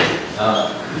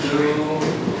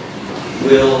 Who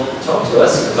will talk to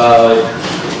us about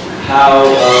how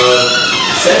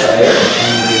satire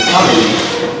and comedy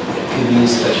can be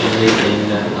used effectively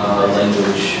in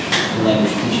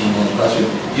language teaching in the classroom.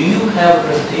 Do you have a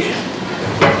presentation?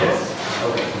 Yes.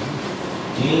 Okay.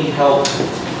 Do you need help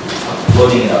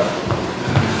loading it up?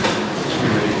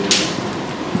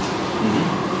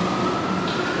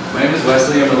 My name is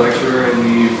Wesley. I'm a lecturer in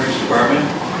the French department.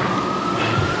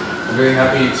 I'm very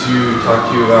happy to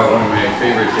talk to you about one of my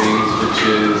favorite things, which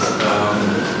is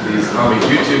these comic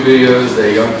YouTube videos that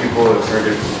young people have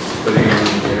started putting on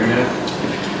the internet.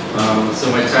 So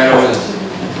my title is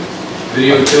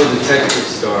Video Kill Detective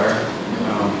Star.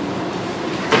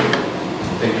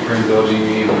 Thank you for indulging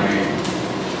me in my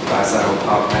facile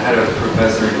pop. I had a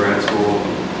professor in grad school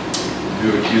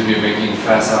who accused me of making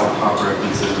facile pop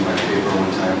references in my paper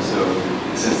one time, so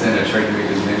since then I tried to make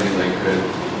as many as I could.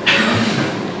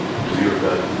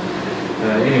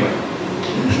 Anyway,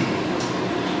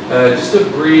 just a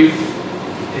brief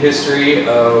history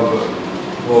of,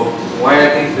 why I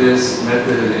think this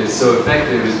method is so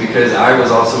effective is because I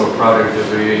was also a product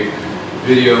of a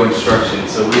video instruction.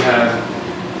 So we have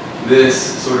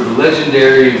this sort of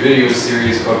legendary video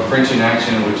series called French in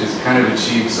Action, which has kind of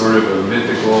achieved sort of a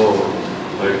mythical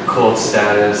cult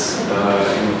status in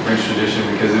the French tradition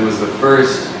because it was the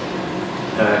first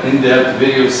in-depth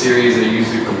video series that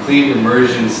used a complete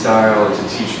immersion style to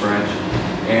teach French.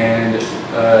 And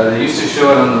they used to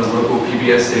show it on the local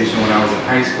PBS station when I was in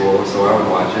high school, so I would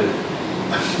watch it.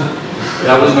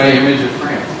 That was my image of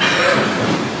France.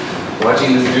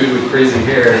 Watching this dude with crazy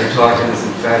hair and talk in this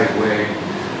emphatic way.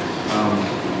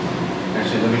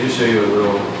 Actually, let me just show you a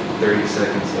little 30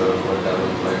 seconds of what that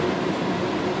looked like.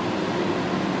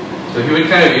 So he would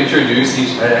kind of introduce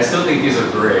each, I still think these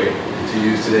are great to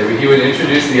use today, but he would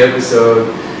introduce the episode,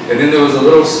 and then there was a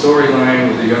little storyline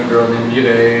with a young girl named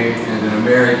Nemi and an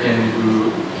American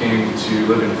who came to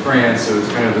live in France, so it's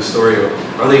kind of the story of,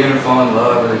 are they going to fall in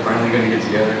love, are they finally going to get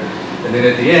together? And then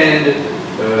at the end,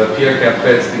 Pierre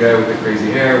Capet's, the guy with the crazy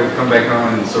hair, would come back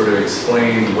on and sort of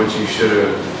explain what you should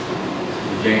have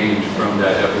gained from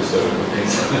that episode.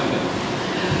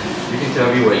 You can tell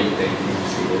me what you think when you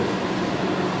see this.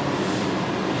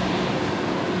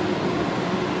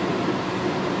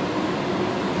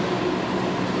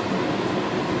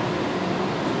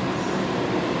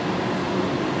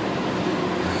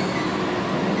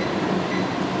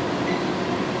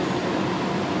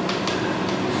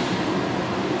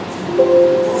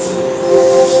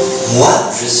 Moi,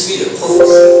 je suis le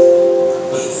professeur.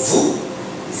 Et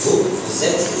vous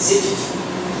êtes les étudiants.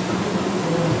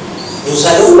 Nous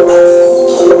allons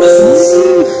apprendre le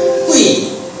français. Oui,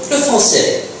 le français.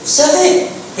 Vous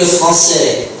Le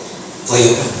français,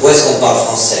 voyons, où est-ce qu'on parle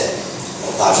français?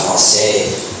 On parle français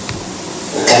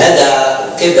au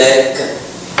Canada, au Québec,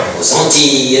 aux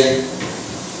Antilles,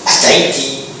 à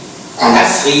Tahiti, en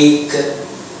Afrique,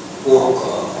 ou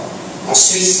encore en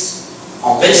Suisse,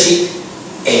 en Belgique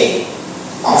et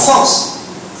en France.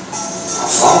 En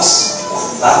France,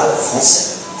 on parle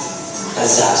français.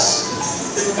 Alsace.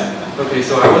 Okay,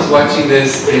 so I was watching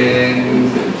this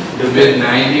in the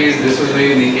mid-90s. This was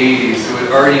made in the 80s, so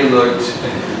it already looked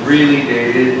really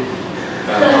dated.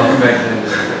 I'll come back to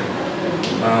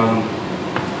that.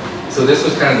 So this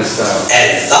was kind of the style.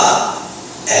 Elle va,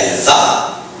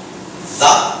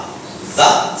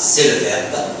 c'est le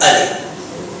verbe aller.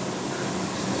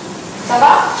 Ça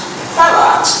va? Ça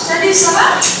va. Salut, ça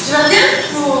va? Tu vas bien?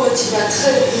 Oh, tu vas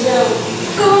très bien.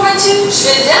 Comment vas-tu? Je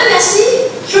vais bien, merci.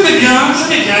 Je vais bien,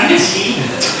 merci.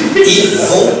 Ils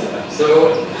vont. So,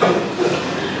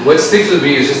 what sticks with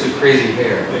me is just the crazy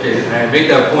hair. Okay, and I make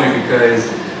that point because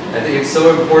I think it's so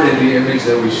important in the image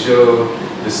that we show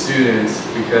the students,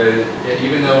 because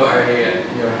even though I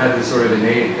had this sort of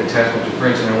innate attachment to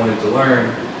French and I wanted to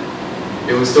learn,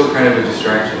 it was still kind of a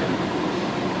distraction.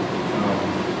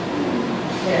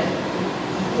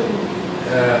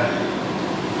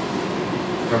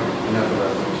 Enough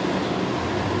about that.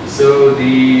 So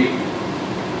the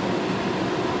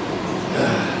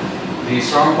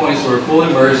strong points were full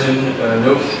immersion,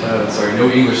 no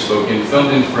English spoken,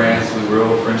 filmed in France with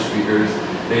real French speakers.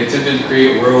 They attempted to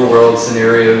create real-world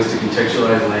scenarios to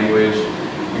contextualize language,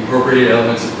 incorporated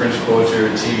elements of French culture,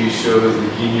 TV shows, the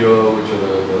guignol, which are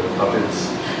the puppets.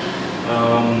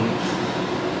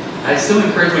 I still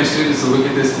encourage my students to look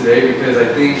at this today because I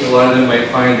think a lot of them might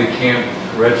find the camp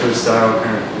retro style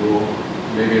kind of cool.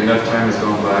 Maybe enough time has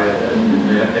gone by that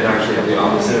it actually had the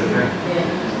opposite effect.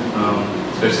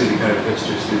 Especially the kind of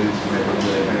hipster students who might look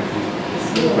at that kind of thing.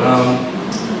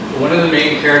 One of the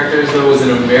main characters though was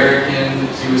an American.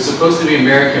 He was supposed to be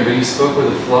American, but he spoke with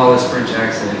a flawless French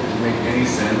accent. It didn't make any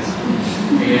sense.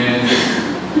 And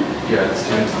yeah, the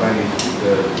students finding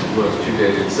the look too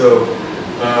dated. So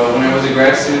when I was a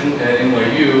grad student at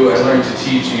NYU, I learned to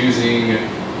teach using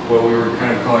what we were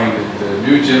kind of calling the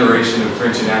new generation of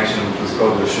French in action, which was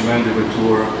called the chemin de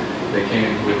retour. That came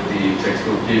with the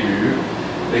textbook début.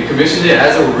 They commissioned it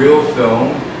as a real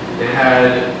film. It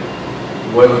had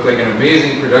what looked like an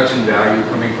amazing production value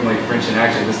coming from like French in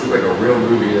action. This looked like a real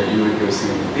movie that you would go see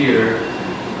in the theater.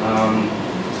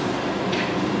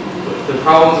 The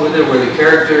problems with it were the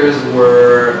characters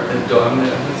were adult. I'm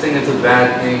not saying it's a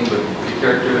bad thing, but the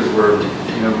characters were,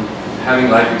 having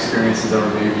life experiences that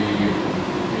were maybe,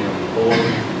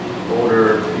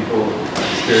 older people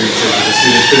experiences that the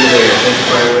students couldn't really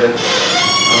identify with.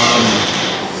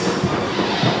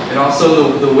 And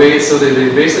also the way, so they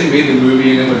basically made the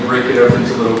movie and then would break it up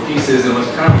into little pieces, and it was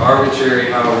kind of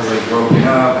arbitrary how it was like broken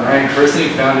up. And I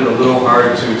personally found it a little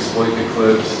hard to exploit the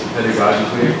clips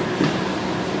pedagogically.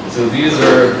 So these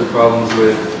are the problems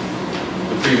with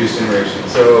the previous generation.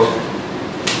 So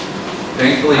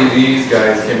thankfully these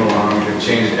guys came along and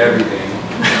changed everything.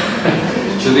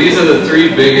 So these are the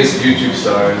three biggest YouTube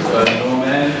stars,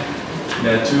 Norman,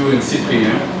 Neto, and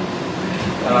Cyprien.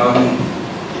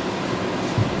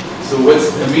 So what's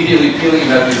immediately appealing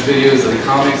about these videos is the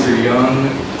comics are young,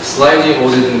 slightly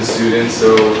older than the students,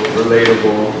 so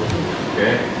relatable.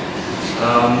 Okay.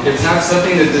 It's not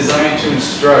something that's designed to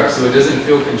instruct, so it doesn't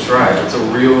feel contrived. It's a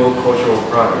real cultural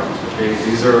product. Okay,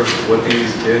 these are what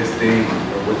these kids think,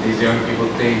 or what these young people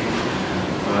think,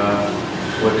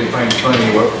 what they find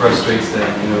funny, what frustrates them.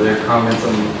 Their comments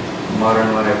on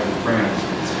modern life in France.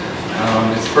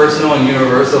 It's personal and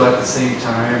universal at the same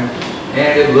time,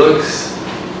 and it looks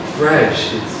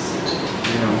fresh. It's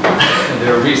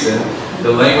they're recent.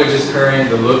 The language is current,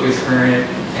 the look is current,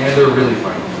 and they're really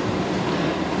funny.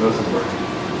 Most important.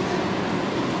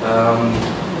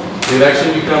 They've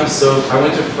actually become so. I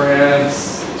went to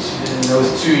France. It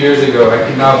was 2 years ago. I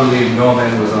could not believe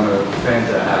Norman was on a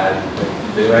Fanta ad.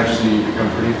 They've actually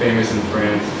become pretty famous in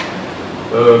France.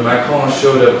 Macron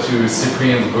showed up to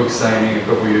Cyprien's book signing a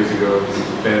couple years ago because he's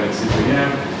a fan of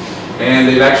Cyprien. And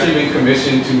they've actually been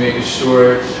commissioned to make a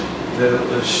short.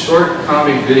 The short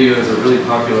comic videos are really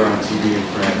popular on TV in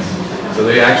France. So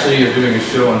they actually are doing a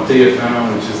show on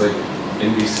Tibetan, which is like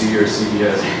NBC or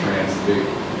CBS in France, a big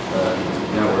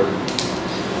network.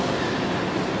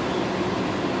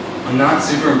 I'm not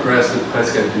super impressed with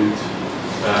Pescadute.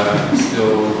 I'm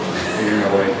still figuring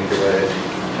out what I think about it.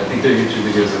 I think their YouTube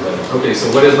videos are better. Okay, so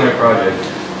what is my project?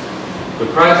 The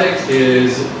project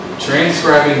is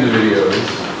transcribing the videos,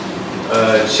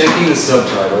 checking the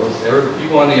subtitles.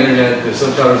 People on the internet, the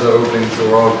subtitles are open, so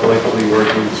we're all collectively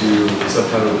working to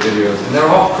subtitle the videos, and they're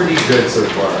all pretty good so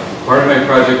far. Part of my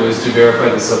project was to verify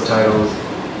the subtitles.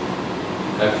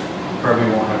 I probably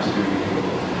won't have to do anything with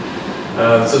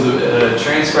it. So the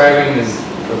transcribing is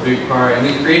a big part, and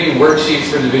then creating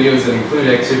worksheets for the videos that include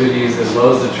activities as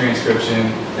well as the transcription,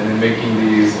 and then making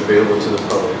these available to the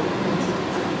public.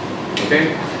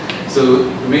 Okay? So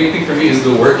the main thing for me is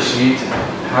the worksheet.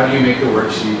 How do you make the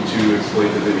worksheet to exploit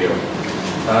the video?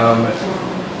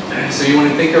 So you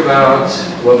want to think about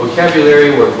what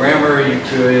vocabulary, what grammar you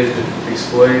could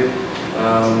exploit.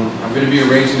 I'm going to be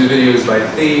arranging the videos by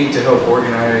theme to help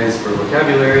organize for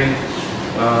vocabulary.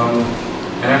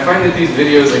 And I find that these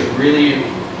videos, like, really,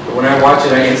 when I watch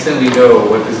it, I instantly know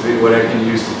what what I can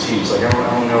use to teach. Like, I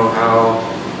don't know how.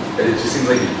 It just seems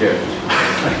like a gift.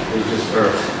 They just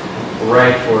are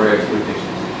right for exploitation.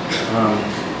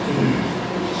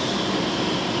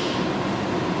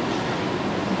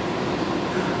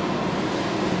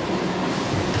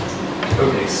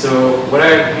 Okay, so what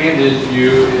I've handed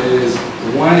you is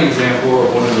one example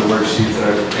of one of the worksheets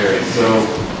that I've prepared. So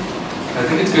I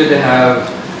think it's good to have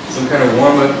some kind of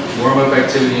warm-up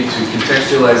activity to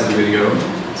contextualize the video.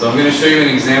 So I'm going to show you an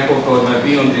example called Ma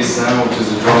vie en dessin, which is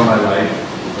a draw my life.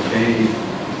 Okay,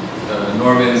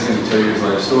 Norman is going to tell you his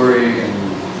life story and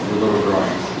the little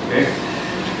drawings. Okay,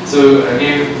 so I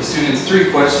gave the students 3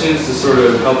 questions to sort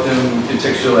of help them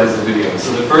contextualize the video.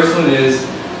 So the first one is,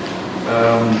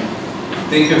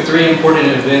 think of 3 important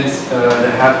events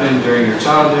that happened during your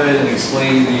childhood and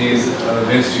explain these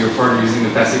events to your partner using the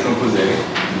passé composé.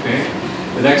 Okay.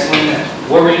 The next one,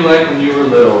 what were you like when you were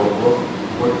little?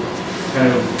 What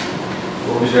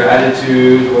was your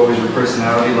attitude? What was your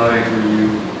personality like? Were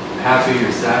you happy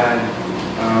or sad?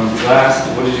 Last,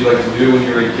 what did you like to do when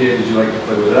you were a kid? Did you like to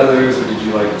play with others, or did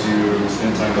you like to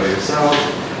spend time by yourself?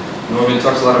 Norman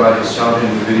talks a lot about his childhood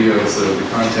in the video, so the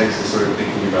context is sort of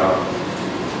thinking about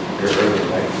your early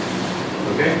life.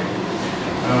 Okay?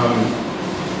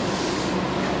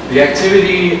 The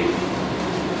activity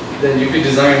that you could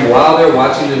design while they're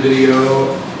watching the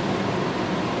video.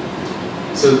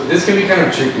 So this can be kind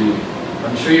of tricky.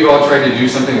 I'm sure you all tried to do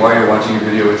something while you're watching a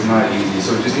video. It's not easy.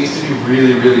 So it just needs to be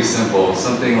really, really simple.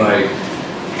 Something like,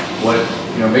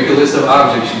 make a list of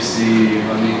objects you see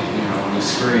on the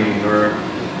screen, or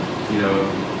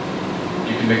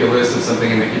you can make a list of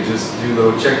something and they can just do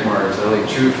little check marks, or like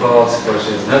true, false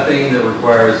questions. Nothing that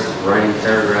requires writing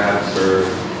paragraphs or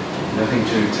nothing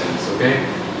too intense. Okay.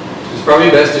 It's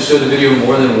probably best to show the video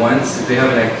more than once. If they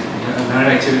have not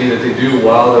an activity that they do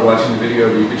while they're watching the video,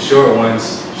 but you could show it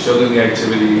once, show them the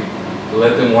activity,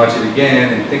 let them watch it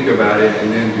again and think about it,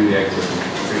 and then do the activity.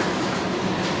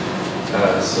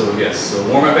 Okay. So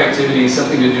warm-up activity is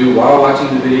something to do while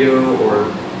watching the video or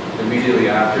immediately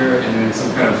after, and then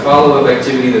some kind of follow-up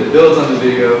activity that builds on the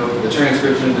video, the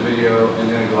transcription of the video, and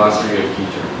then a glossary of key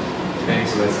terms. Okay,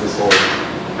 so that's this whole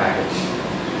package.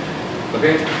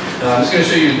 Okay, I'm just going to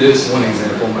show you this one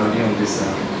example, Ma vie en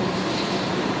dessin.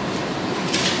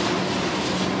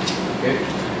 Okay.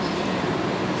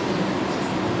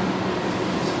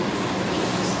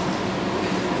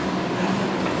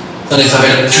 Dans les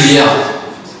favelles cuillères.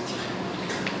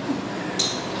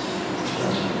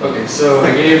 Okay, so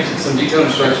I gave some detailed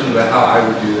instructions about how I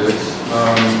would do this.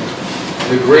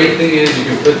 The great thing is you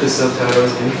can put the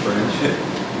subtitles in French,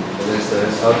 as I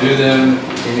said. I'll do them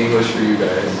in English for you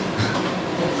guys.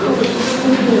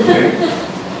 Okay.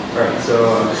 Alright, so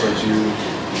I'll just let you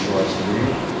watch the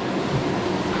video.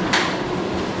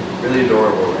 Really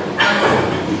adorable, right?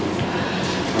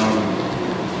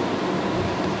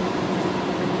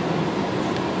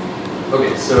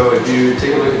 Okay, so if you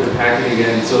take a look at the packet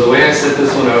again, so the way I set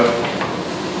this one up,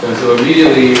 so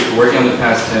immediately working on the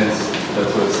past tense,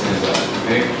 that's what it stands out,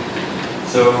 okay?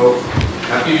 So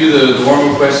after you do the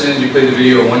warm-up questions, you play the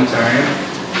video one time.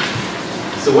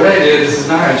 So what I did, this is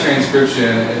not a transcription,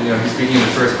 and he's speaking in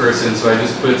the first person, so I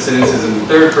just put sentences in the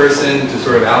third person to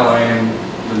sort of outline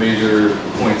the major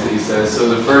points that he says. So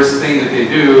the first thing that they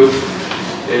do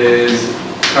is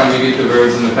conjugate the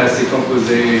verbs in the passé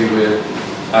composé with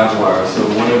avoir. So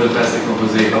one of the passé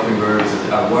composé helping verbs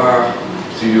is avoir,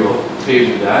 so you'll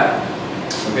page of that.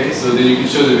 Okay, so then you can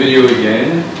show the video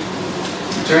again.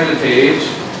 You turn the page,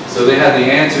 so they have the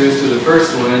answers to the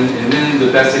first one, and then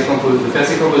the passé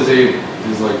composé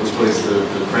is like replace the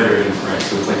preterite in French,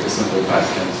 so it's like the simple past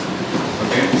tense.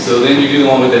 Okay, so then you do the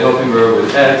one with the helping verb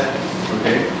with et,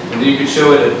 okay, and then you can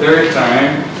show it a third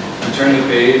time, you turn the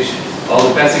page, all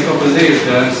the passé composé is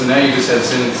done, so now you just have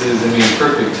sentences in the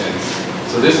imperfect tense.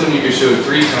 So this one you can show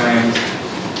 3 times,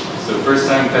 so So first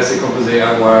time passé composé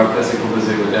avoir, passé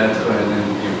composé with être, and then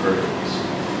the imperfects.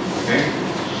 Okay?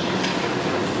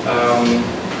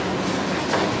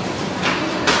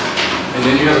 And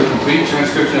then you have a complete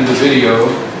transcription of the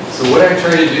video. So what I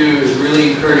try to do is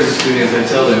really encourage the students. I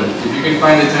tell them, if you can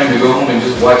find the time to go home and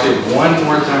just watch it one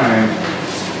more time,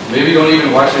 maybe don't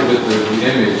even watch it with the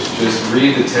image, just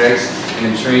read the text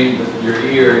and train your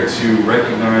ear to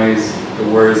recognize the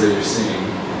words that you're singing,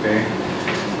 okay?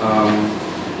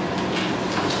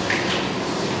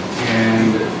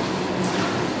 And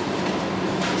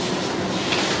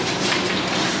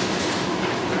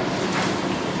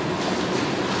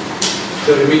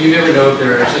so, I mean, you never know if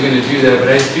they're actually going to do that, but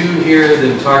I do hear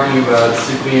them talking about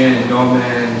Cyprien,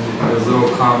 Nomen, those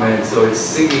little comments, so it's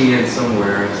sinking in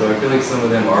somewhere. So I feel like some of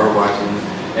them are watching.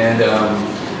 And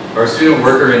our student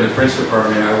worker in the French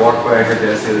department, I walked by her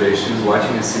desk the other day, she was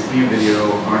watching a Cyprien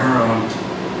video on her own.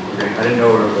 Okay, I didn't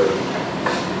know her, but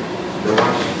they're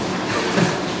watching.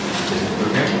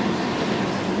 Okay?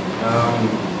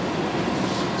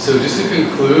 So just to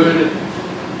conclude,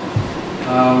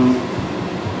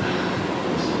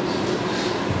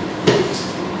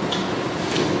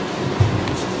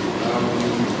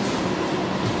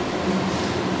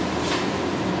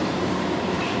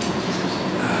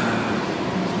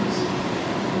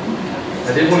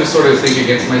 I did want to sort of think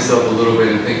against myself a little bit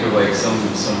and think of like some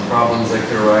problems that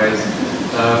could arise.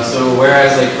 So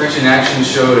whereas like French in Action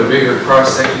showed a bigger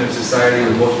cross-section of society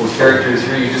with multiple characters,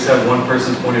 here you just have one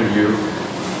person's point of view.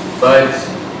 But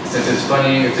since it's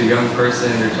funny, it's a young person,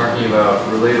 they're talking about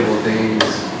relatable things,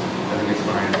 I think it's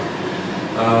fine.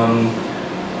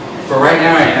 For right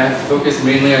now, I have focused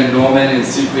mainly on Norman and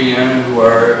Cyprien, who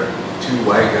are two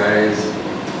white guys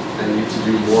that need to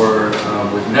do more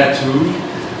with Neto.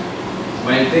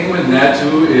 My thing with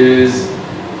Neto is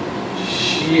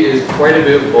she is quite a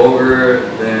bit vulgar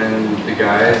than the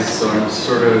guys, so I'm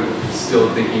sort of still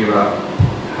thinking about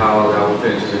how that will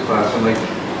fit into the classroom. Like,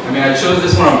 I mean, I chose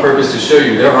this one on purpose to show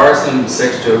you. There are some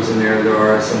sex jokes in there. There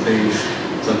are some things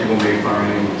some people may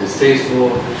find distasteful.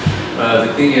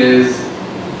 The thing is,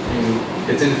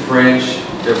 it's in French.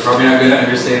 They're probably not going to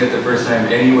understand it the first time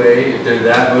anyway. If they're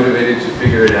that motivated to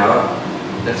figure it out,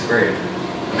 that's great.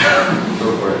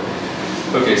 Go for it.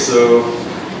 Okay, so,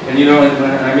 and you know,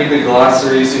 I made the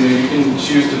glossary, so you can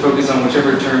choose to focus on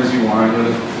whichever terms you want.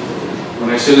 When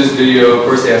I show this video, of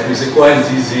course they ask me, c'est quoi un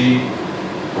zizi?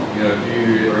 You know, if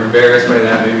you are embarrassed by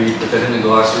that, maybe put that in the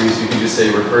glossary, so you can just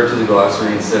say refer to the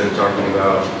glossary instead of talking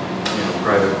about, you know,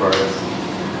 private parts.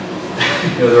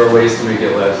 You know, there are ways to make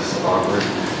it less awkward.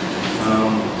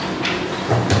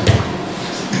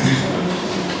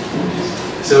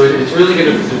 So it's really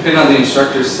going to depend on the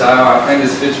instructor's style. I find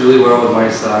this fits really well with my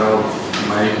style,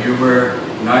 my humor.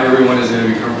 Not everyone is going to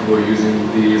be comfortable using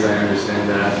these, I understand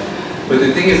that. But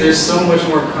the thing is, there's so much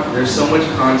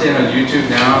content on YouTube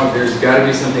now. There's got to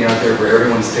be something out there for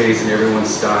everyone's taste and everyone's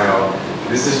style.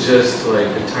 This is just like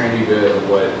a tiny bit of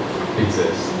what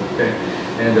exists, okay?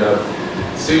 And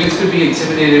students could be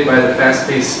intimidated by the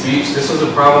fast-paced speech. This was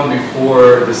a problem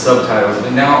before the subtitles,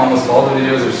 but now almost all the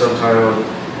videos are subtitled.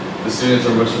 The students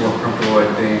are much more comfortable, I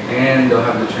think, and they'll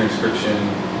have the transcription.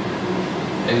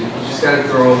 And you just got to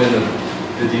throw them in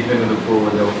the deep end of the pool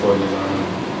where they'll float you on.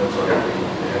 That's what I think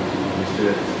they have to be used to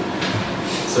it.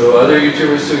 So other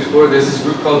YouTubers to explore, there's this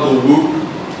group called The Whoop,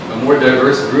 a more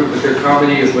diverse group, but their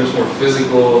comedy is much more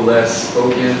physical, less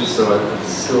spoken, so I'm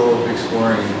still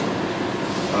exploring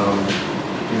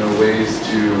you know, ways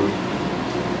to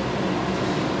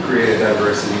create a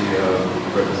diversity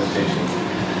of representation.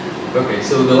 Okay,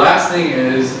 so the last thing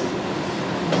is,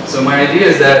 so my idea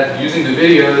is that using the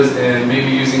videos and maybe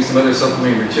using some other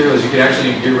supplementary materials, you could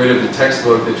actually get rid of the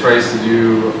textbook that tries to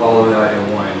do all of that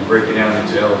in one, break it down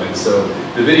into elements. So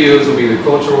the videos will be the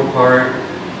cultural part,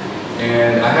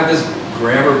 and I have this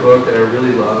grammar book that I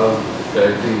really love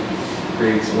that I think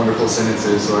creates wonderful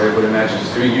sentences, so I would imagine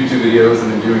just doing YouTube videos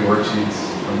and then doing worksheets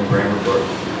from the grammar book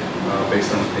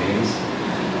based on themes.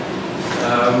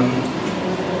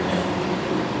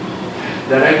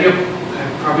 That idea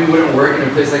probably wouldn't work in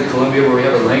a place like Columbia where we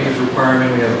have a language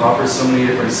requirement, we have offered so many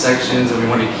different sections, and we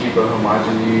want to keep a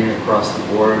homogeny across the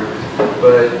board.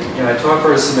 But you know, I taught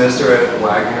for a semester at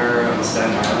Wagner on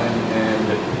Staten Island, and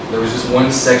there was just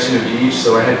one section of each,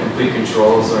 so I had complete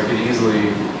control, so I could easily,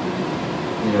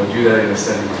 you know, do that in a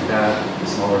setting like that, a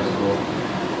smaller school.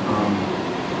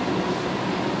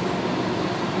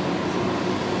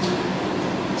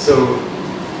 So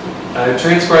I've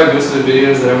transcribed most of the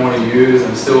videos that I want to use.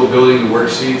 I'm still building the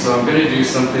worksheet, so I'm going to do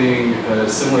something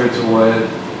similar to what,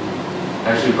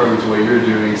 actually probably to what you're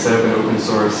doing, set up an open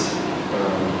source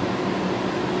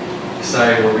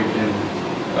site where we can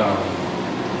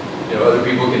You know, other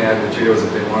people can add materials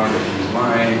if they want, or use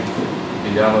mine. You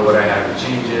can download what I have to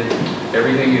change it.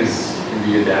 Everything can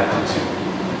be adapted to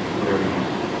whatever you want.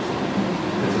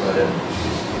 That's about it.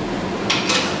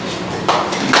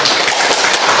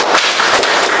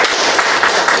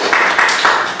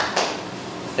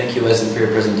 Thank you, Wesley, for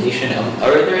your presentation.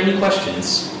 Are there any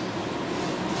questions?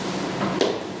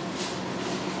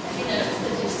 Have you noticed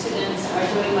that your students are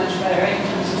doing much better in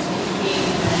terms of speaking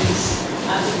and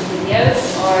after the videos,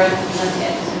 or not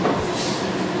yet?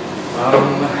 I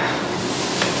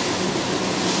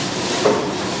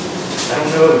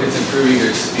don't know if it's improving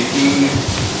their speaking.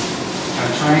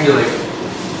 I'm trying to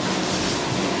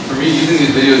for me, using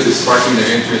these videos is sparking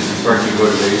their interest and sparking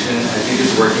motivation. I think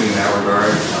it's working in that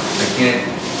regard. I can't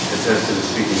attest to the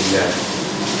speaking yet.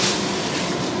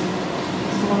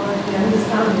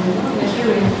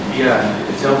 Yeah,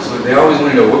 it helps. They always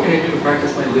want to know, what can I do to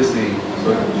practice my listening?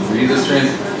 So read this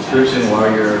transcription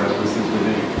while you're listening to the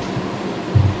video.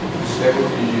 Is that what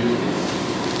you use?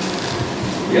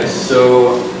 Yes,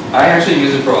 so I actually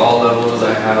use it for all levels.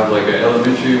 I have like an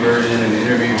elementary version, an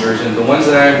intermediate version. The ones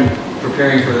that I'm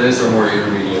preparing for this are more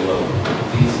intermediate level.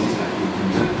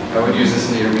 I would use this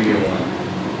in the intermediate one.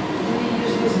 Do you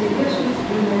use these videos with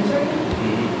elementary?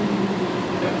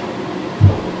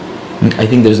 I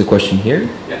think there's a question here.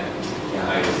 Yeah,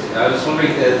 I was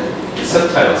wondering, the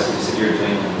subtitles, you said you were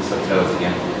doing the subtitles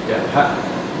again. Yeah.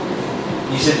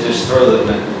 You said just throw them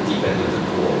at the deep end of the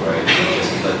pool, right?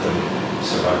 Just let them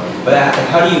survive. But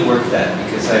how do you work that?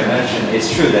 Because I imagine, it's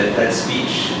true that that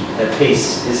speech, that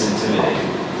pace is intimidating.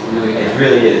 It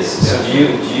really is. So do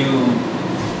you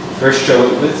first show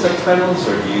it with subtitles,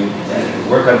 or do you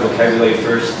work on vocabulary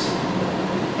first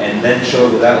and then show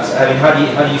it without? I mean, how do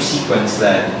you sequence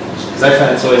that? Because I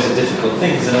find it's always a difficult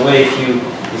thing. Because in a way, if you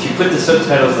put the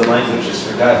subtitles, the language is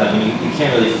forgotten. I mean, you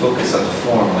can't really focus on the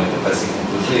form like the passing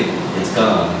complete. It's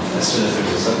gone as soon as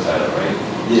there's a subtitle, right?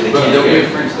 They'll be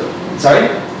in French though.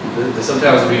 Sorry? The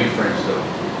subtitles will be in French though.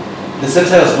 The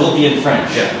subtitles will be in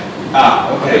French. Yeah.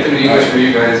 Ah, okay. I'll put them in English for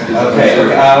you guys. Okay,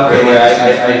 okay.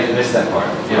 I missed that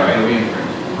part. Yeah, it'll be in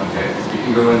French. Okay. You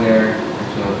can go in there.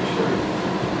 I'll show you.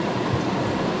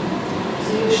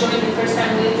 So you're showing the first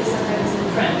time with the subtitles in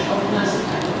French, or no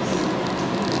subtitles?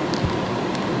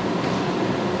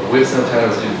 With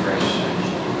subtitles in French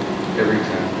every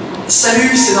time.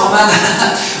 Salut, c'est Norman.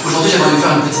 Aujourd'hui, j'aimerais vous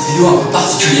faire une petite vidéo un peu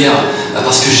particulière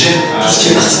parce que j'aime tout ce qui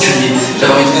est particulier.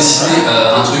 J'avais envie de dessiner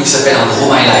un truc qui s'appelle un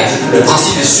Draw My Life. Le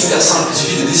principe est super simple, il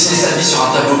suffit de dessiner sa vie sur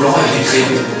un tableau blanc avec des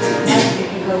crayons.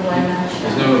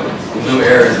 There's no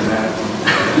errors in that.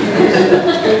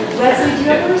 Wesley, do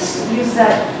you ever use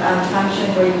that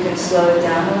function where you can slow it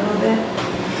down a little bit?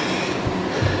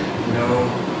 No.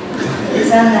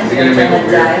 It's on the, Is it going to make a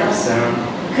weird dial. sound?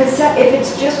 Because if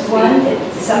it's just one,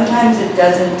 sometimes it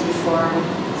doesn't deform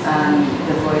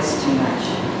the voice too much.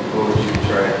 What would you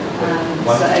try?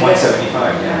 175,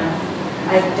 yeah.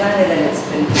 I've done it and it's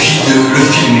been... Puis de le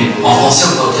filmer. En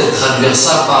français, on peut peut-être traduire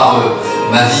ça par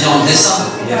ma vie en dessin.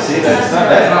 Yeah, see, that's not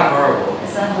That's bad. not horrible.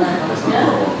 It's not horrible. That's not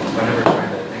horrible. I never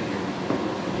tried that. Thank you.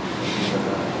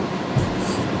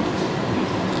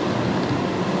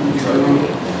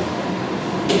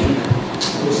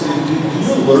 Do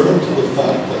you learn to the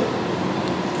fact that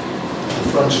the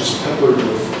French is peppered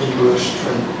with English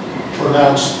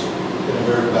pronounced in a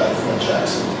very bad French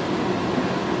accent?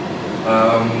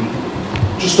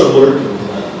 Just alert them to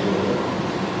that.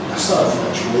 That's not a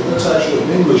French word, that's actually an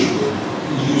English word.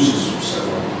 He uses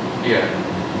several. Yeah.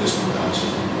 Mispronounced.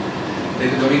 I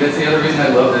mean, that's the other reason I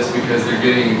love this, because they're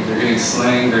getting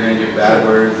slang, they're going to get bad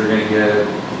words, they're going to get...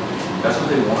 That's what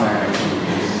they want, actually.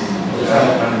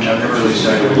 I've never really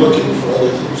shied away. You're looking for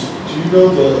other things. Do you know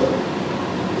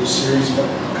the series called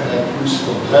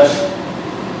Bref?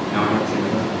 No, I'm not seeing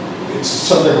that. It's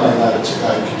something like that. It's a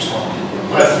guy who keeps talking.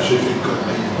 Bref, j'ai fait comme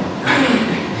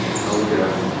I'll look it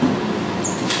up.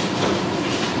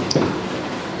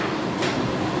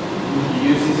 Do you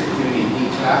use these activities in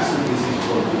class or is it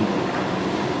for people?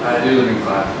 I do live in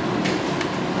class.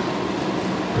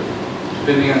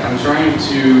 Depending on, I'm trying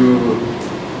to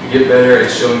get better at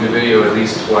showing the video at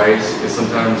least twice, because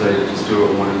sometimes I just do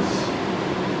it once.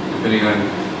 Depending on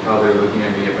how they're looking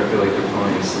at me, if I feel like they're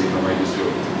falling asleep, I might just do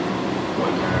it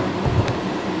one time.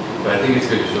 But I think it's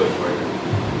good to show it twice.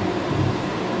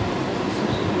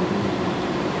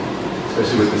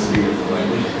 Especially with the speed of the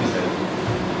language.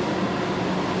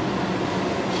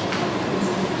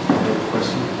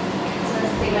 Question? So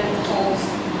let's take like the whole,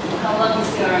 how long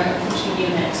is your teaching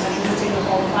unit? So does it take the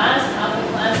whole class, half the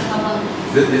class, how long?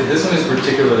 This one is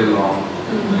particularly long.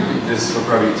 This will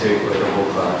probably take like a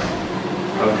whole class.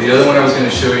 The other one I was going to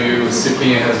show you,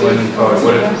 Cyprian has one called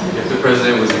 "What if the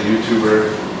President Was a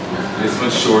YouTuber?" It's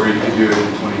much shorter. You can do it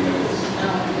in 20 minutes.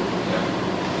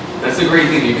 Yeah. That's a great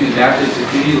thing. You can adapt it to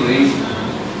any link.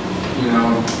 You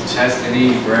know, test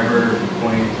any grammar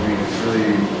point. I mean, it's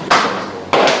really.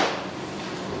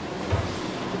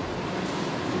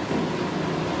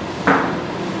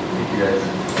 Thank you guys.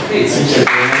 Okay, thank you.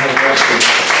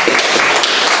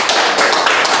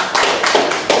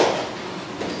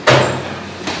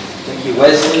 Thank you,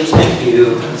 Wesley. Thank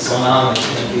you, Sonam.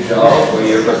 Thank you, João, for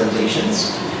your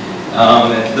presentations.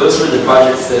 Those were the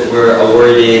projects that were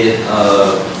awarded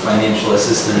financial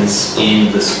assistance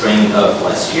in the spring of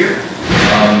last year.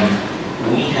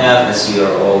 We have, as you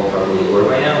are all probably aware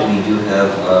by now, we do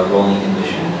have rolling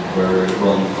admission or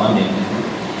rolling funding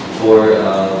for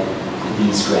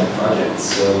these grant projects.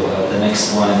 So the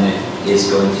next one is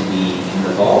going to be in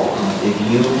the fall. If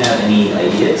you have any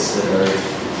ideas that are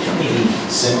maybe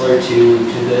similar to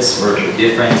this or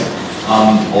different,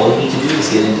 all you need to do is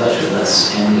get in touch with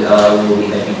us, and we'll be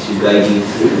happy to guide you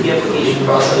through the application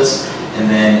process, and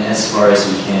then as far as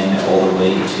we can, all the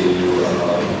way to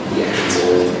the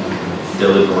actual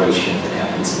deliberation that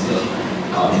happens in the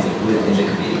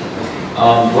committee.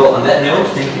 Well, on that note,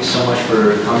 thank you so much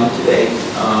for coming today.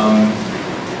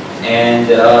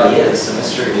 Yeah, the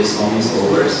semester is almost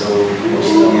over, so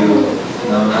most of you,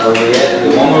 not over yet,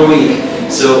 one more week.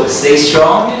 So stay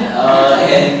strong,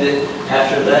 and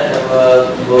after that, have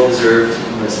a well-deserved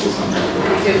rest of the summer.